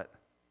 guess what?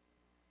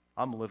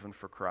 I'm living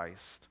for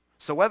Christ.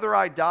 So whether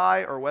I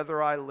die or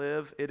whether I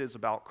live, it is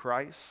about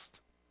Christ,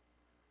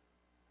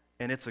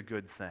 and it's a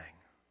good thing.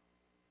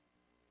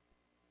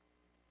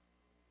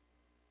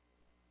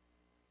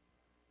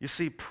 You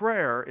see,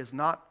 prayer is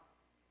not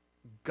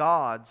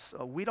God's.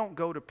 We don't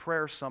go to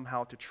prayer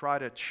somehow to try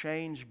to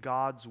change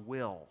God's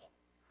will,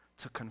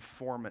 to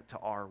conform it to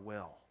our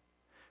will.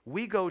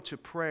 We go to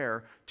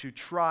prayer to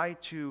try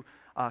to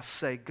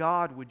say,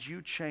 God, would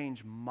you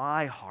change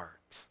my heart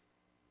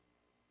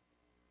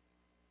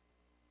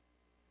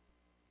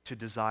to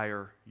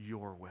desire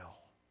your will?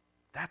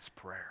 That's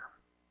prayer.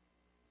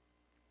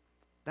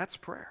 That's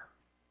prayer.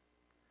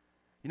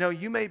 You know,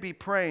 you may be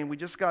praying, we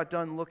just got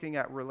done looking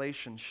at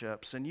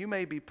relationships, and you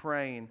may be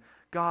praying,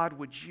 God,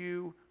 would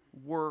you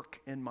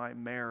work in my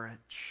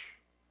marriage?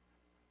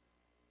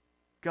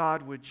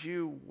 God, would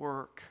you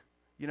work?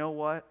 You know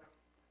what?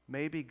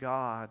 Maybe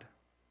God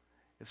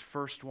is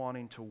first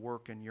wanting to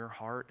work in your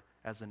heart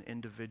as an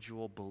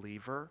individual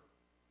believer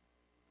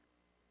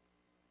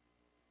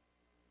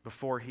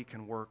before He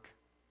can work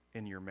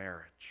in your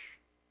marriage.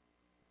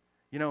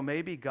 You know,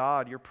 maybe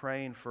God, you're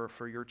praying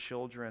for your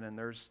children and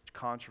there's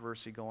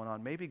controversy going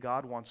on. Maybe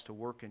God wants to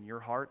work in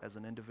your heart as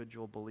an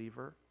individual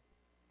believer.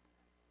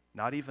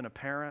 Not even a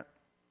parent,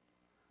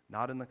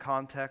 not in the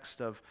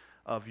context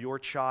of your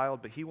child,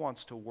 but He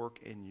wants to work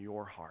in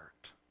your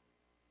heart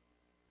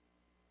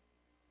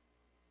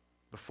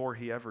before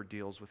He ever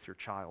deals with your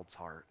child's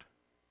heart.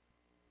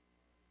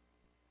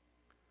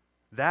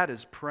 That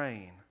is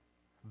praying,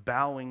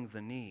 bowing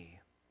the knee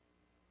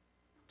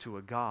to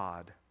a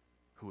God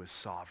who is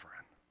sovereign.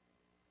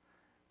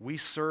 We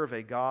serve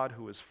a God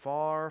who is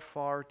far,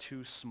 far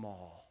too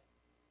small.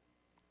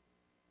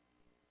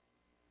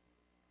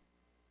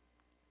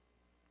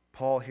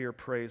 Paul here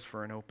prays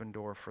for an open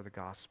door for the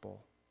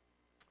gospel.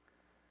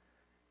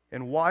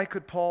 And why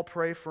could Paul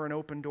pray for an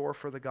open door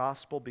for the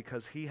gospel?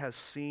 Because he has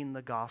seen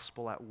the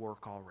gospel at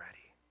work already.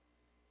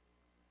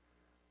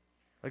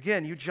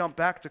 Again, you jump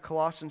back to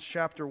Colossians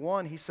chapter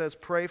 1, he says,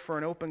 pray for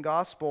an open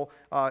gospel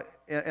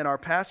in our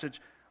passage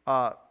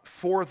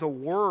for the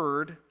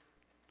word.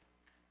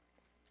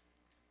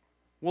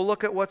 We'll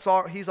look at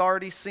what he's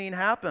already seen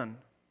happen.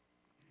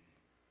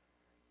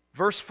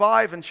 Verse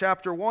 5 in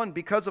chapter 1,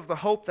 because of the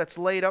hope that's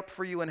laid up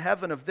for you in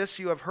heaven, of this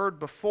you have heard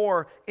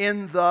before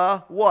in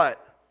the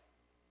what?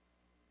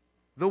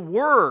 The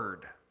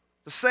Word.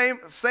 The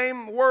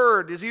same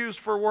word is used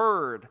for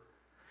word.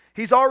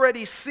 He's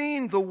already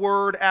seen the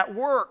Word at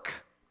work.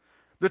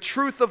 The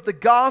truth of the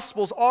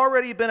gospel's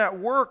already been at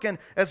work, and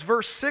as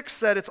verse 6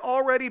 said, it's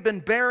already been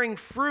bearing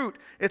fruit.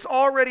 It's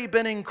already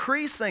been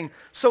increasing.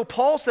 So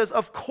Paul says,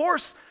 of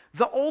course,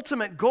 the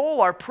ultimate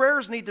goal, our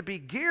prayers need to be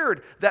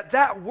geared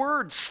that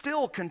word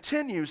still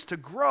continues to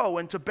grow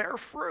and to bear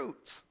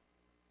fruit.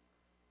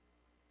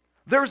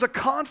 There's a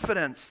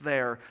confidence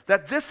there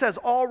that this has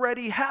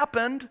already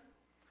happened,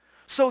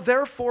 so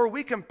therefore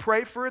we can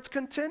pray for its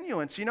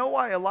continuance. You know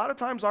why a lot of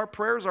times our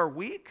prayers are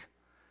weak?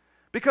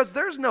 Because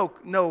there's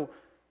no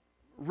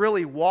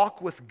really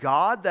walk with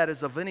God that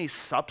is of any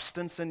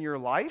substance in your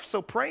life.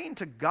 So praying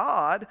to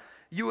God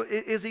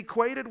is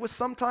equated with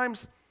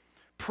sometimes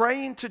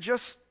praying to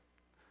just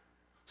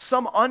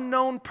some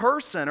unknown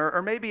person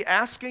or maybe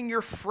asking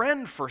your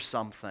friend for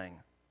something.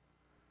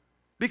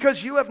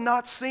 Because you have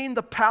not seen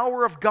the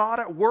power of God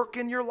at work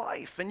in your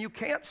life. And you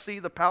can't see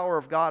the power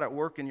of God at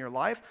work in your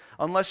life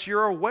unless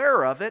you're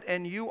aware of it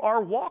and you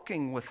are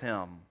walking with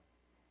Him.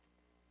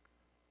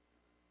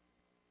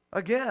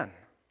 Again,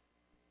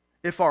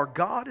 if our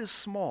God is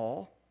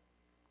small,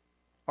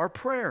 our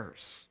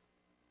prayers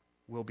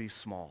will be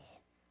small.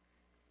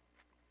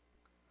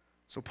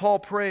 So Paul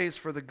prays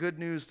for the good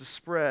news to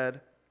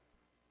spread,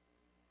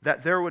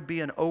 that there would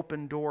be an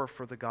open door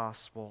for the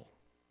gospel.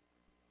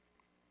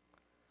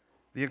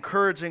 The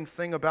encouraging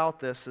thing about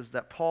this is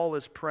that Paul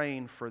is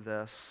praying for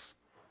this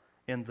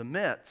in the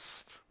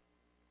midst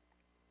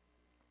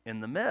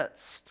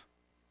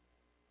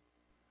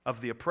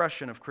of the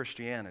oppression of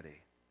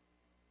Christianity.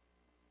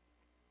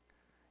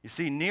 You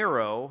see,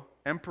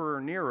 Emperor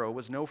Nero,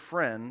 was no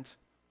friend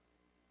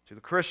to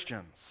the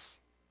Christians.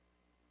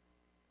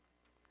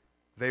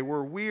 They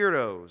were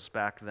weirdos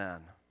back then.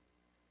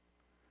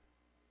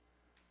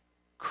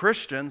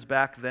 Christians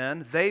back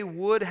then, they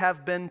would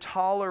have been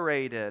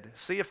tolerated.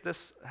 See if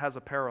this has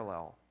a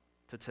parallel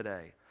to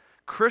today.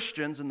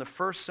 Christians in the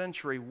first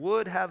century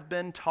would have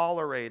been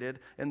tolerated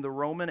in the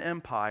Roman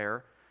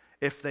Empire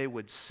if they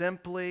would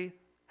simply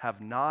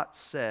have not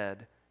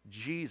said,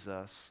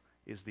 Jesus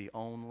is the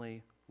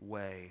only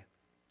way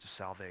to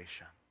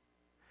salvation.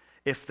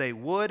 If they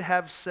would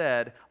have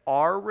said,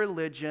 our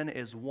religion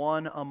is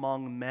one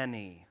among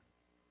many,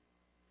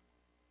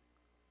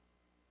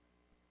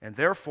 and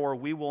therefore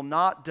we will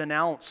not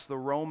denounce the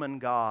Roman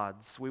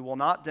gods. We will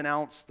not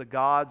denounce the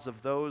gods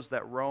of those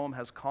that Rome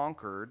has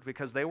conquered,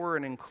 because they were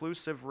an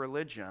inclusive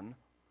religion.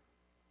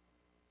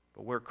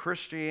 But where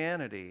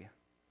Christianity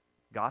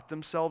got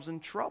themselves in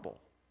trouble,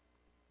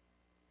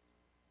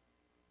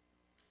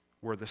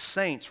 where the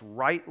saints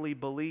rightly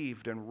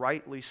believed and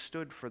rightly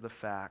stood for the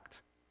fact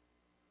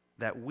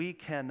that we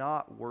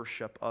cannot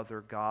worship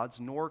other gods,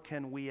 nor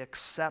can we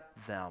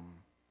accept them,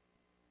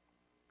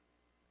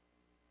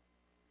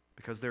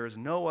 because there is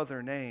no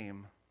other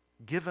name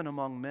given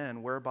among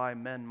men whereby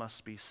men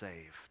must be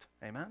saved.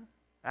 Amen?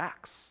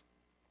 Acts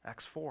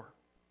 4.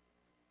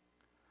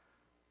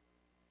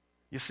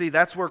 You see,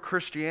 that's where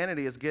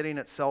Christianity is getting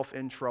itself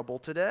in trouble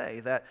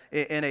today. That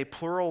in a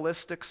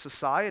pluralistic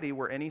society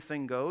where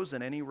anything goes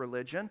in any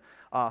religion,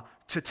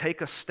 to take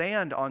a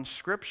stand on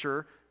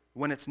Scripture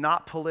when it's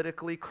not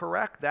politically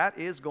correct, that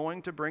is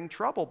going to bring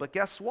trouble. But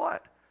guess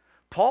what?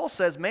 Paul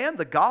says, man,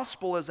 the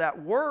gospel is at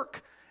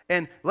work,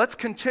 and let's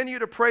continue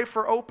to pray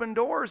for open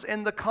doors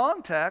in the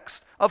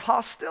context of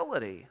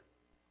hostility.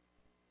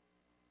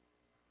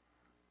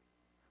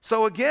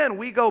 So again,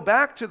 we go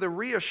back to the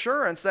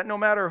reassurance that no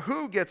matter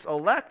who gets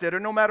elected or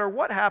no matter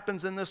what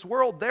happens in this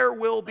world, there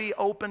will be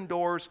open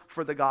doors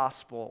for the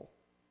gospel.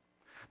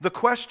 The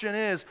question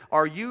is,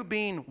 are you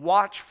being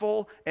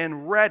watchful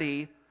and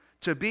ready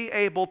to be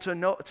able to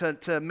know,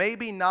 to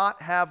maybe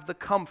not have the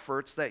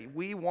comforts that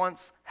we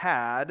once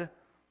had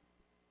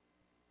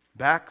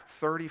back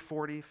 30,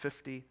 40,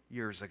 50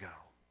 years ago?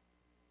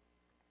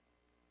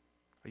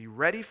 Are you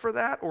ready for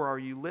that, or are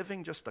you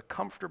living just a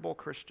comfortable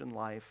Christian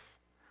life,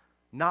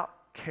 not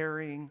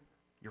carrying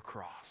your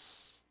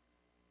cross?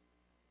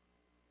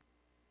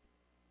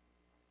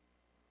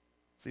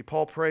 See,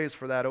 Paul prays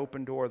for that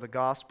open door of the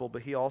gospel,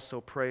 but he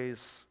also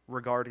prays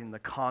regarding the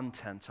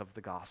content of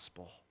the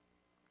gospel.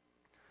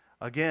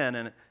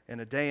 Again, in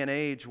a day and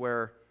age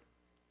where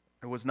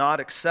it was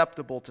not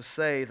acceptable to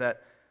say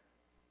that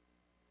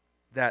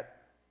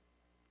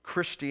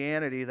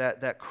Christianity,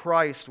 that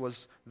Christ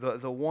was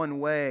the one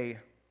way,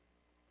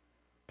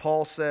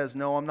 Paul says,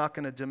 no, I'm not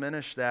going to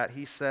diminish that.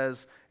 He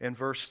says in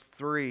verse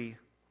 3,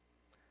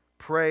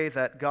 pray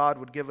that God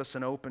would give us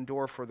an open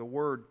door for the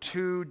word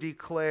to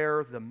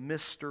declare the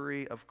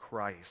mystery of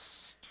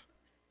Christ.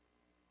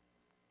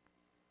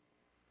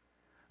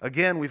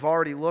 Again, we've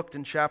already looked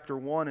in chapter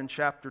 1 and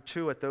chapter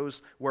 2 at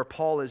those where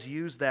Paul has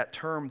used that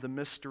term, the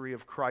mystery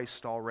of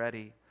Christ,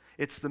 already.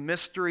 It's the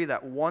mystery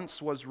that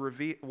once was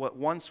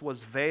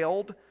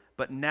veiled,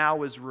 but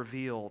now is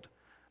revealed.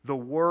 The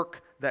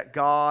work that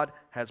God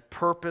has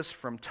purposed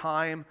from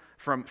time,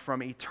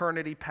 from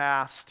eternity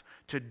past,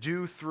 to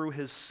do through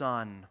His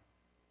Son.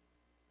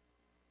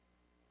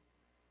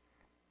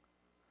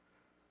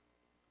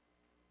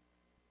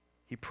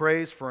 He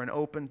prays for an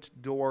open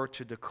door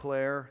to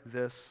declare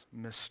this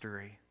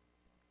mystery.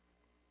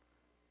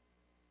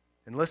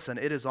 And listen,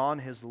 it is on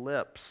his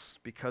lips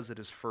because it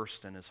is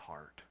first in his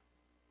heart.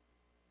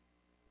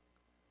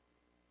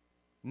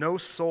 No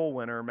soul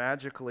winner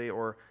magically,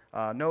 or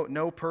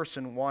no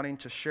person wanting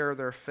to share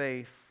their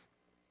faith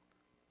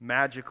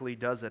magically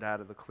does it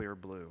out of the clear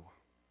blue.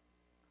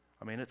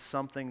 I mean, it's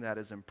something that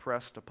is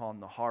impressed upon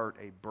the heart,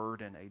 a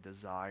burden, a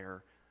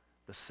desire,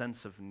 the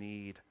sense of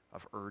need,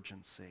 of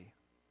urgency,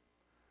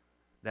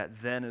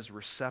 that then is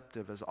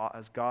receptive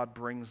as God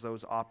brings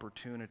those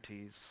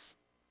opportunities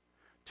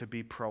to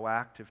be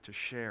proactive to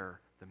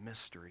share the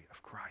mystery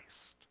of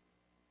Christ.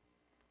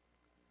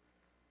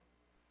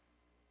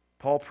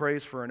 Paul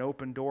prays for an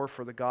open door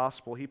for the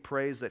gospel. He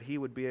prays that he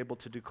would be able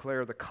to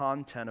declare the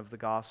content of the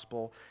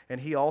gospel,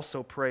 and he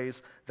also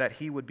prays that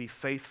he would be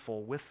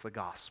faithful with the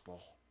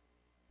gospel.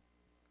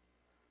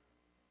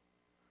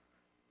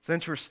 It's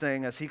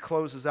interesting, as he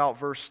closes out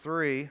verse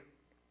 3,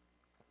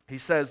 he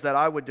says that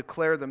I would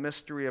declare the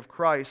mystery of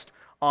Christ,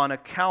 on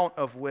account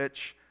of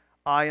which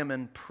I am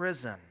in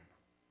prison.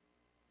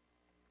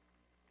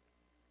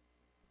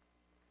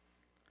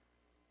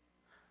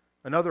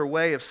 Another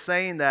way of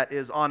saying that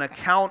is, on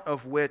account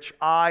of which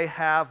I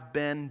have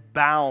been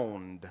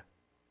bound.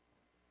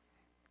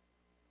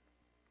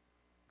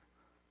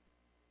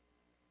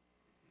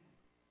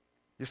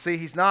 You see,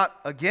 he's not,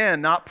 again,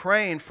 not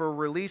praying for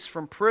release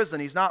from prison.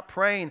 He's not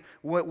praying,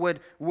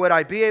 would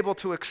I be able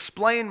to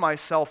explain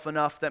myself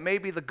enough that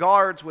maybe the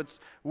guards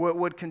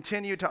would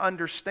continue to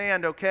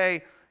understand,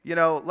 okay,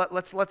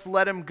 let's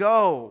let him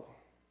go.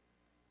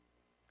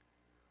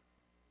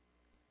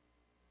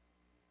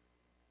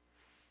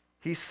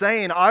 He's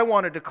saying, I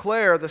want to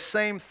declare the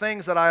same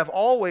things that I have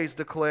always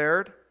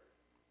declared,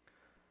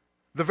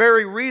 the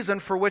very reason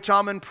for which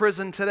I'm in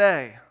prison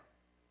today.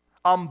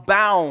 I'm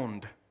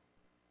bound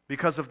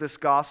because of this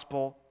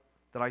gospel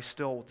that I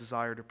still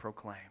desire to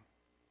proclaim.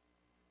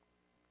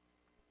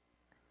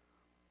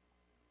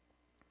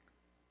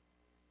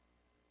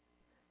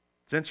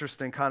 It's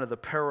interesting, kind of the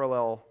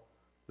parallel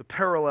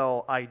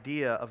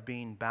idea of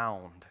being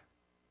bound.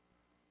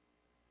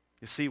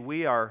 You see,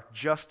 we are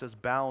just as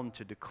bound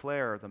to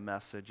declare the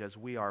message as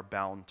we are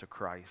bound to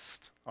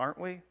Christ, aren't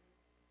we?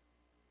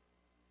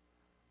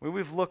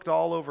 We've looked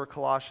all over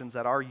Colossians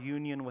at our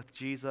union with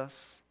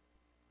Jesus.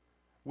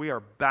 We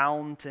are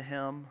bound to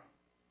Him.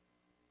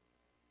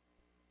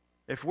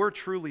 If we're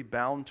truly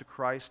bound to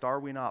Christ, are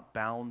we not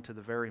bound to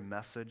the very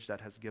message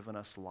that has given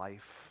us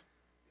life?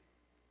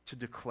 To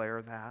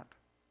declare that?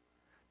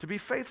 To be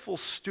faithful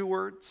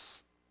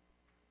stewards?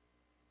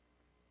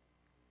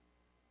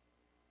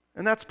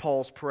 And that's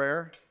Paul's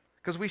prayer,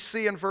 because we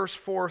see in verse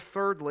 4,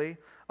 thirdly,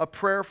 a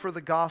prayer for the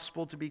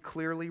gospel to be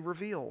clearly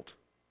revealed.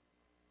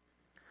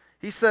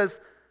 He says,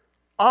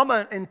 I'm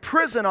in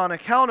prison on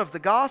account of the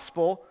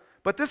gospel,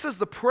 but this is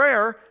the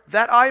prayer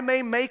that I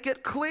may make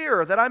it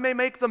clear, that I may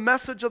make the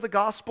message of the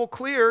gospel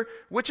clear,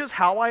 which is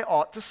how I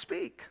ought to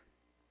speak.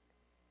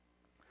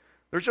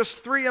 There's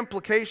just three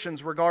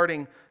implications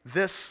regarding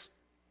this.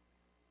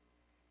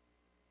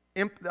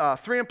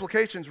 Three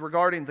implications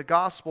regarding the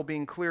gospel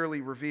being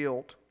clearly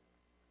revealed.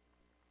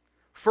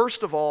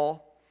 First of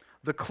all,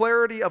 the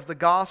clarity of the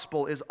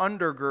gospel is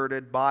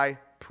undergirded by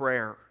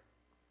prayer.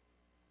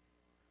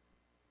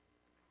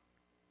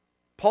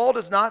 Paul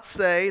does not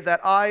say that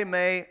I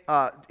may,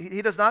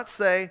 he does not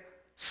say,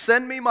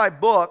 send me my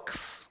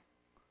books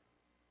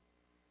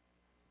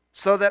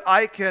so that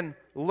I can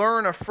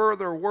learn a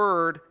further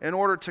word in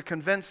order to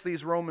convince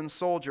these Roman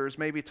soldiers,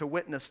 maybe to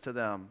witness to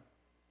them.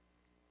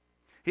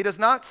 He does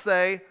not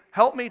say,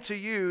 help me to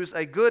use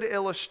a good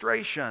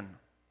illustration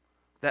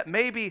that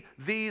maybe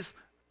these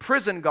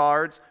prison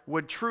guards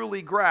would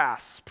truly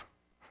grasp.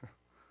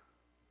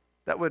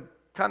 That would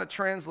kind of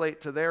translate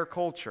to their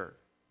culture.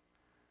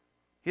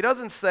 He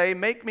doesn't say,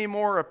 make me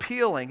more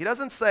appealing. He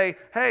doesn't say,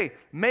 hey,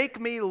 make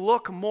me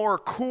look more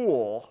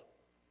cool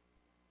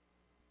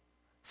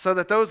so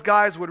that those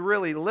guys would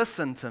really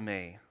listen to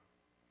me.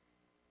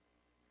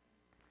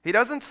 He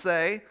doesn't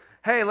say,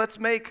 hey, let's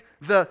make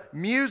the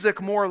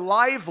music more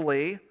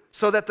lively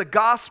so that the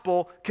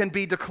gospel can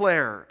be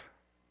declared.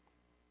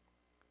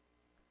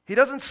 He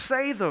doesn't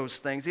say those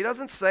things. He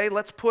doesn't say,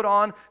 let's put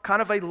on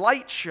kind of a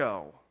light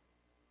show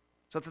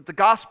so that the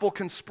gospel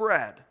can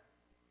spread.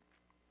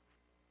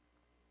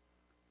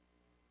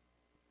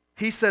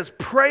 He says,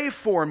 pray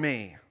for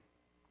me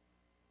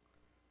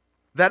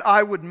that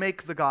I would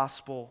make the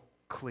gospel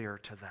clear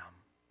to them.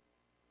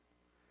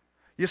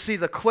 You see,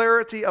 the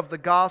clarity of the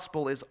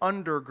gospel is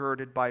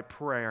undergirded by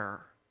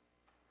prayer.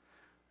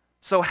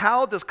 So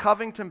how does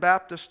Covington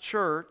Baptist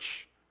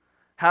Church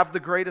have the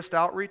greatest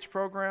outreach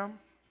program?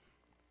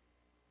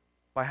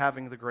 By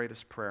having the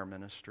greatest prayer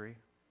ministry.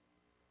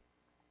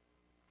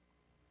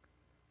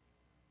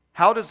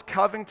 How does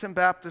Covington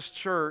Baptist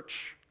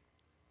Church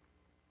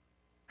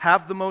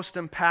have the most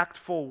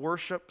impactful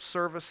worship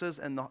services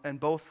in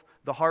both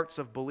the hearts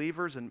of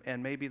believers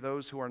and maybe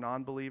those who are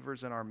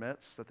non-believers in our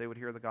midst, that they would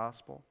hear the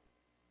gospel?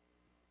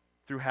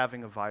 Through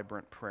having a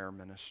vibrant prayer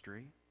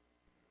ministry.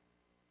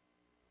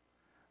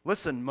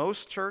 Listen,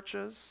 most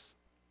churches,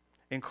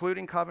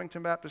 including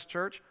Covington Baptist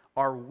Church,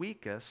 are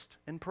weakest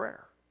in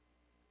prayer.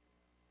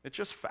 It's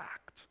just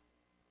fact.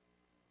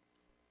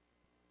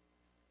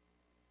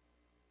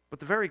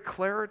 But the very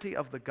clarity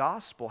of the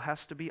gospel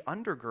has to be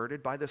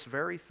undergirded by this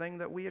very thing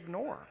that we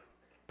ignore,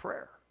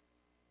 prayer.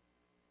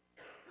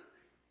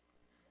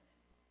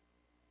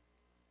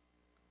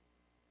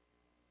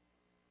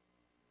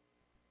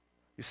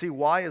 You see,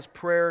 why is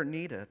prayer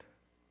needed?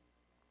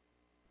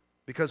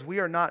 Because we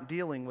are not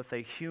dealing with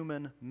a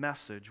human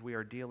message. We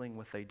are dealing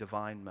with a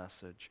divine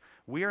message.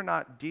 We are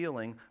not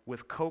dealing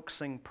with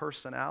coaxing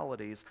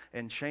personalities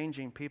and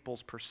changing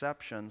people's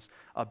perceptions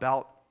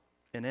about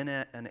an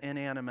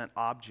inanimate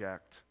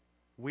object.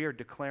 We are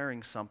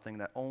declaring something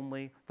that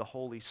only the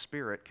Holy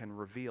Spirit can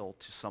reveal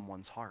to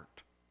someone's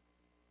heart.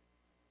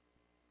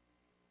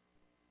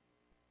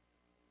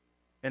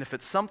 And if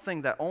it's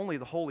something that only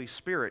the Holy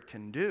Spirit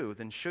can do,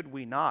 then should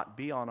we not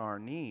be on our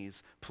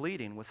knees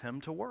pleading with Him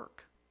to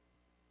work?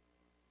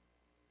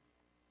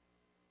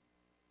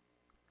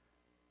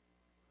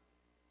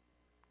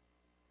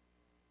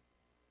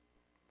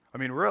 I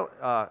mean,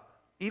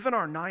 even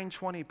our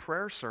 9:20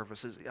 prayer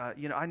services,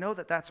 I know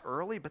that that's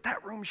early, but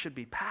that room should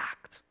be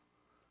packed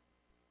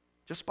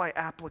just by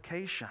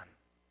application.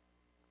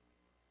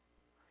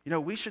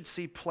 We should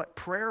see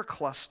prayer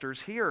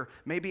clusters here,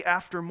 maybe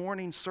after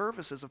morning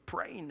services of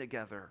praying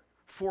together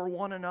for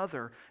one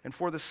another and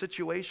for the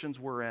situations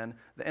we're in,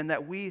 and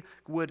that we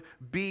would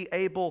be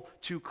able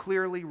to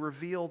clearly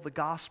reveal the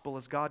gospel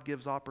as God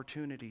gives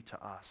opportunity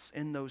to us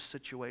in those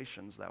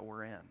situations that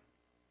we're in.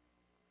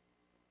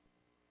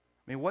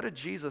 What did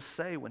Jesus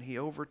say when he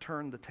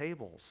overturned the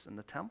tables in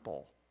the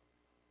temple?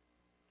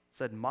 He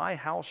said, "My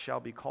house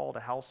shall be called a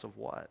house of"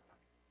 what?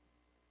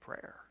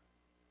 Prayer.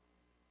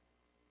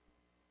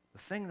 The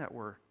thing that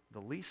we're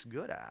the least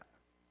good at.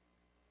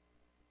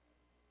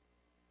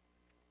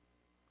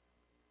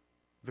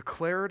 The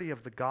clarity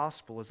of the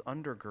gospel is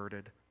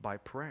undergirded by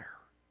prayer.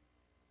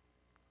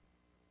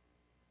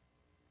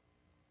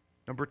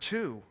 Number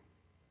 2,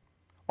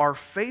 our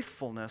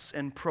faithfulness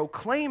in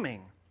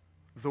proclaiming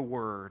the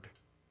word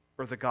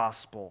or the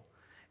gospel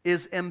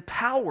is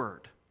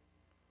empowered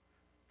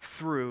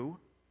through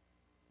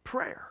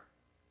prayer.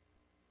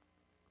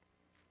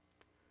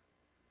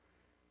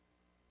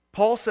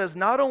 Paul says,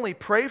 not only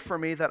pray for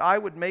me that I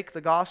would make the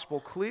gospel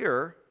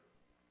clear,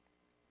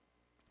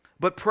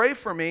 but pray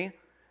for me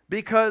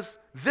because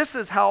this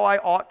is how I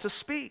ought to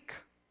speak.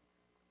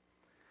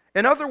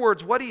 In other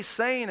words, what he's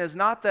saying is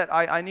not that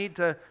I need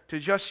to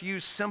just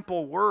use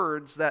simple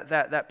words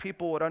that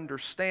people would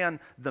understand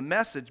the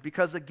message,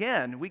 because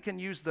again, we can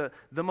use the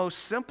most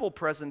simple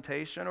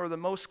presentation or the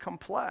most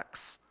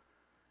complex.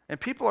 And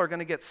people are going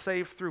to get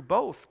saved through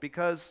both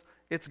because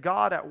it's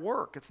God at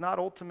work. It's not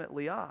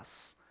ultimately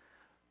us.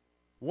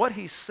 What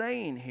he's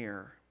saying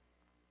here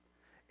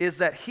is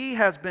that he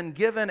has been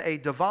given a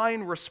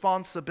divine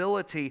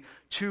responsibility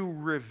to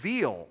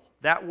reveal.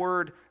 That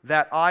word,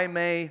 that I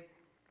may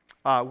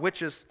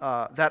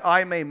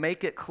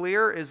make it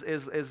clear,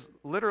 is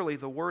literally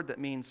the word that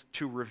means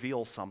to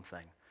reveal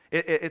something.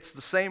 It's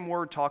the same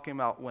word talking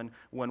about when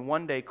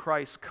one day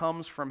Christ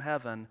comes from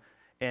heaven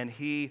and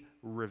he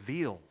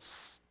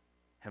reveals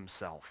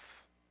himself.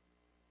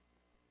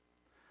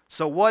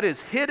 So what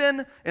is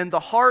hidden in the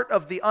heart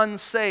of the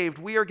unsaved,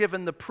 we are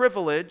given the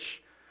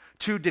privilege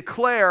to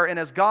declare, and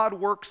as God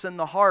works in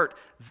the heart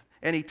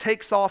and he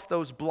takes off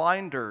those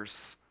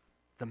blinders,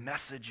 the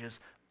message is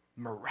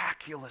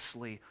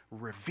miraculously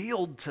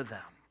revealed to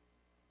them,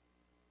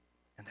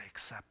 and they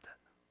accept it.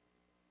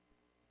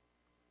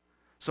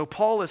 So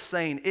Paul is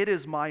saying, it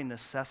is my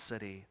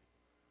necessity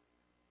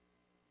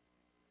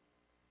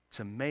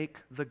to make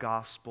the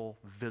gospel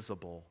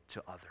visible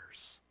to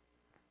others.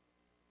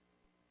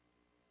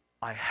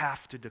 I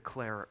have to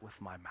declare it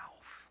with my mouth.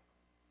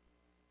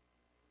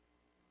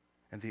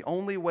 And the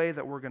only way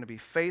that we're going to be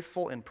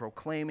faithful in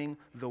proclaiming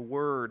the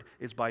word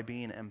is by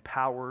being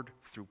empowered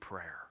through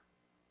prayer.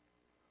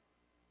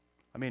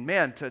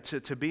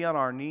 To be on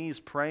our knees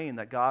praying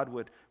that God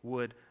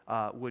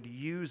would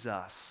use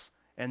us,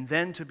 and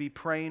then to be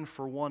praying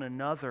for one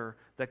another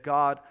that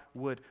God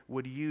would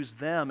use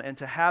them, and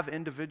to have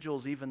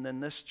individuals even in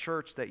this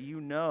church that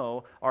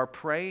are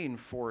praying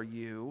for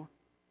you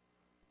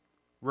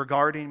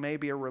regarding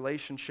maybe a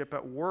relationship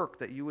at work,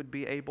 that you would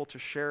be able to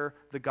share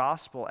the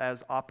gospel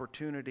as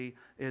opportunity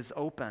is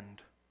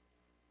opened.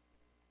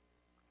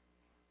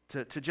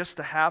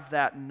 To have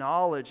that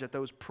knowledge that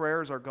those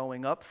prayers are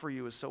going up for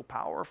you is so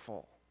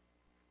powerful.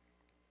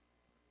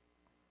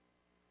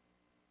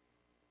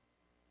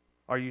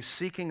 Are you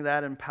seeking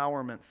that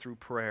empowerment through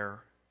prayer?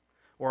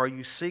 Or are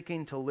you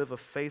seeking to live a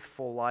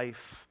faithful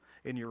life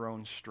in your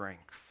own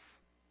strength?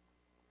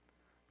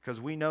 Because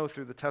we know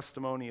through the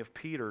testimony of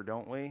Peter,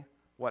 don't we,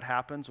 what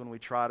happens when we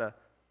try to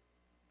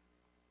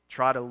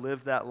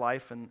live that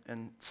life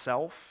in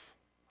self?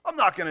 I'm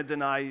not going to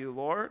deny you,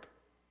 Lord.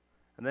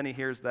 And then he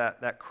hears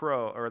that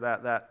crow, or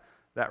that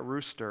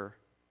rooster,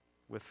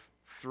 with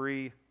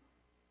 3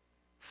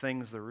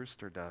 things the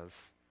rooster does.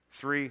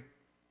 3,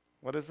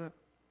 what is it?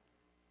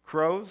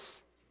 Crows?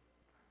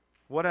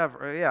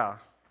 Whatever, yeah.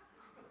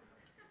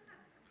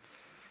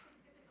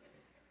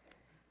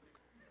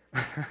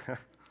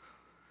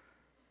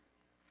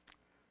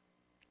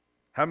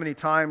 How many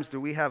times do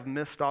we have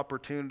missed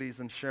opportunities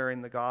in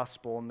sharing the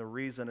gospel, and the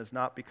reason is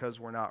not because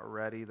we're not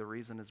ready, the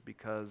reason is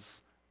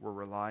because we're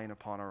relying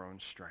upon our own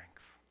strength.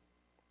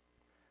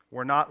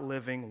 We're not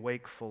living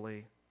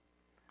wakefully.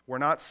 We're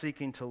not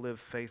seeking to live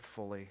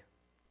faithfully.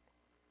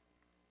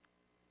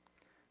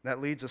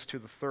 That leads us to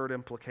the third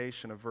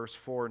implication of verse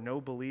 4.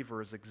 No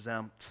believer is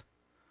exempt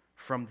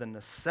from the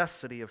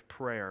necessity of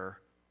prayer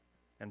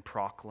and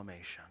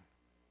proclamation.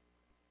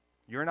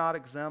 You're not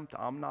exempt.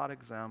 I'm not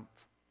exempt.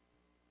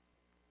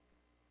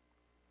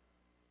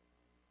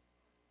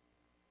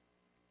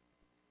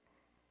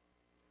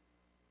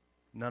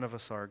 None of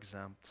us are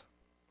exempt.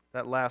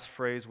 That last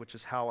phrase, which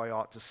is how I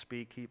ought to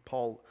speak,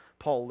 Paul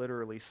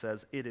literally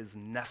says, it is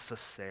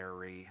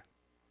necessary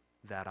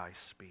that I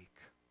speak.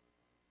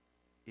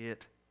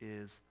 It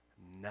is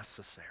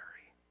necessary.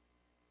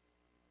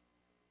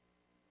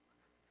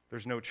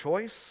 There's no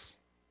choice.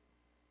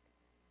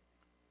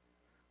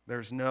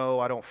 There's no,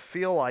 I don't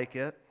feel like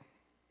it.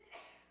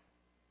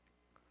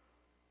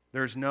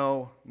 There's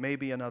no,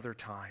 maybe another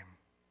time.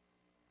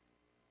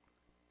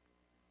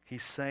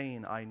 He's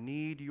saying, I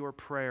need your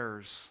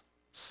prayers,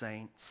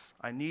 saints.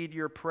 I need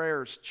your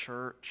prayers,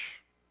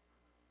 church.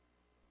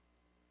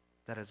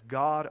 That as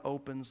God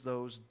opens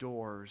those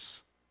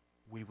doors,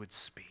 we would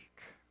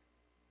speak.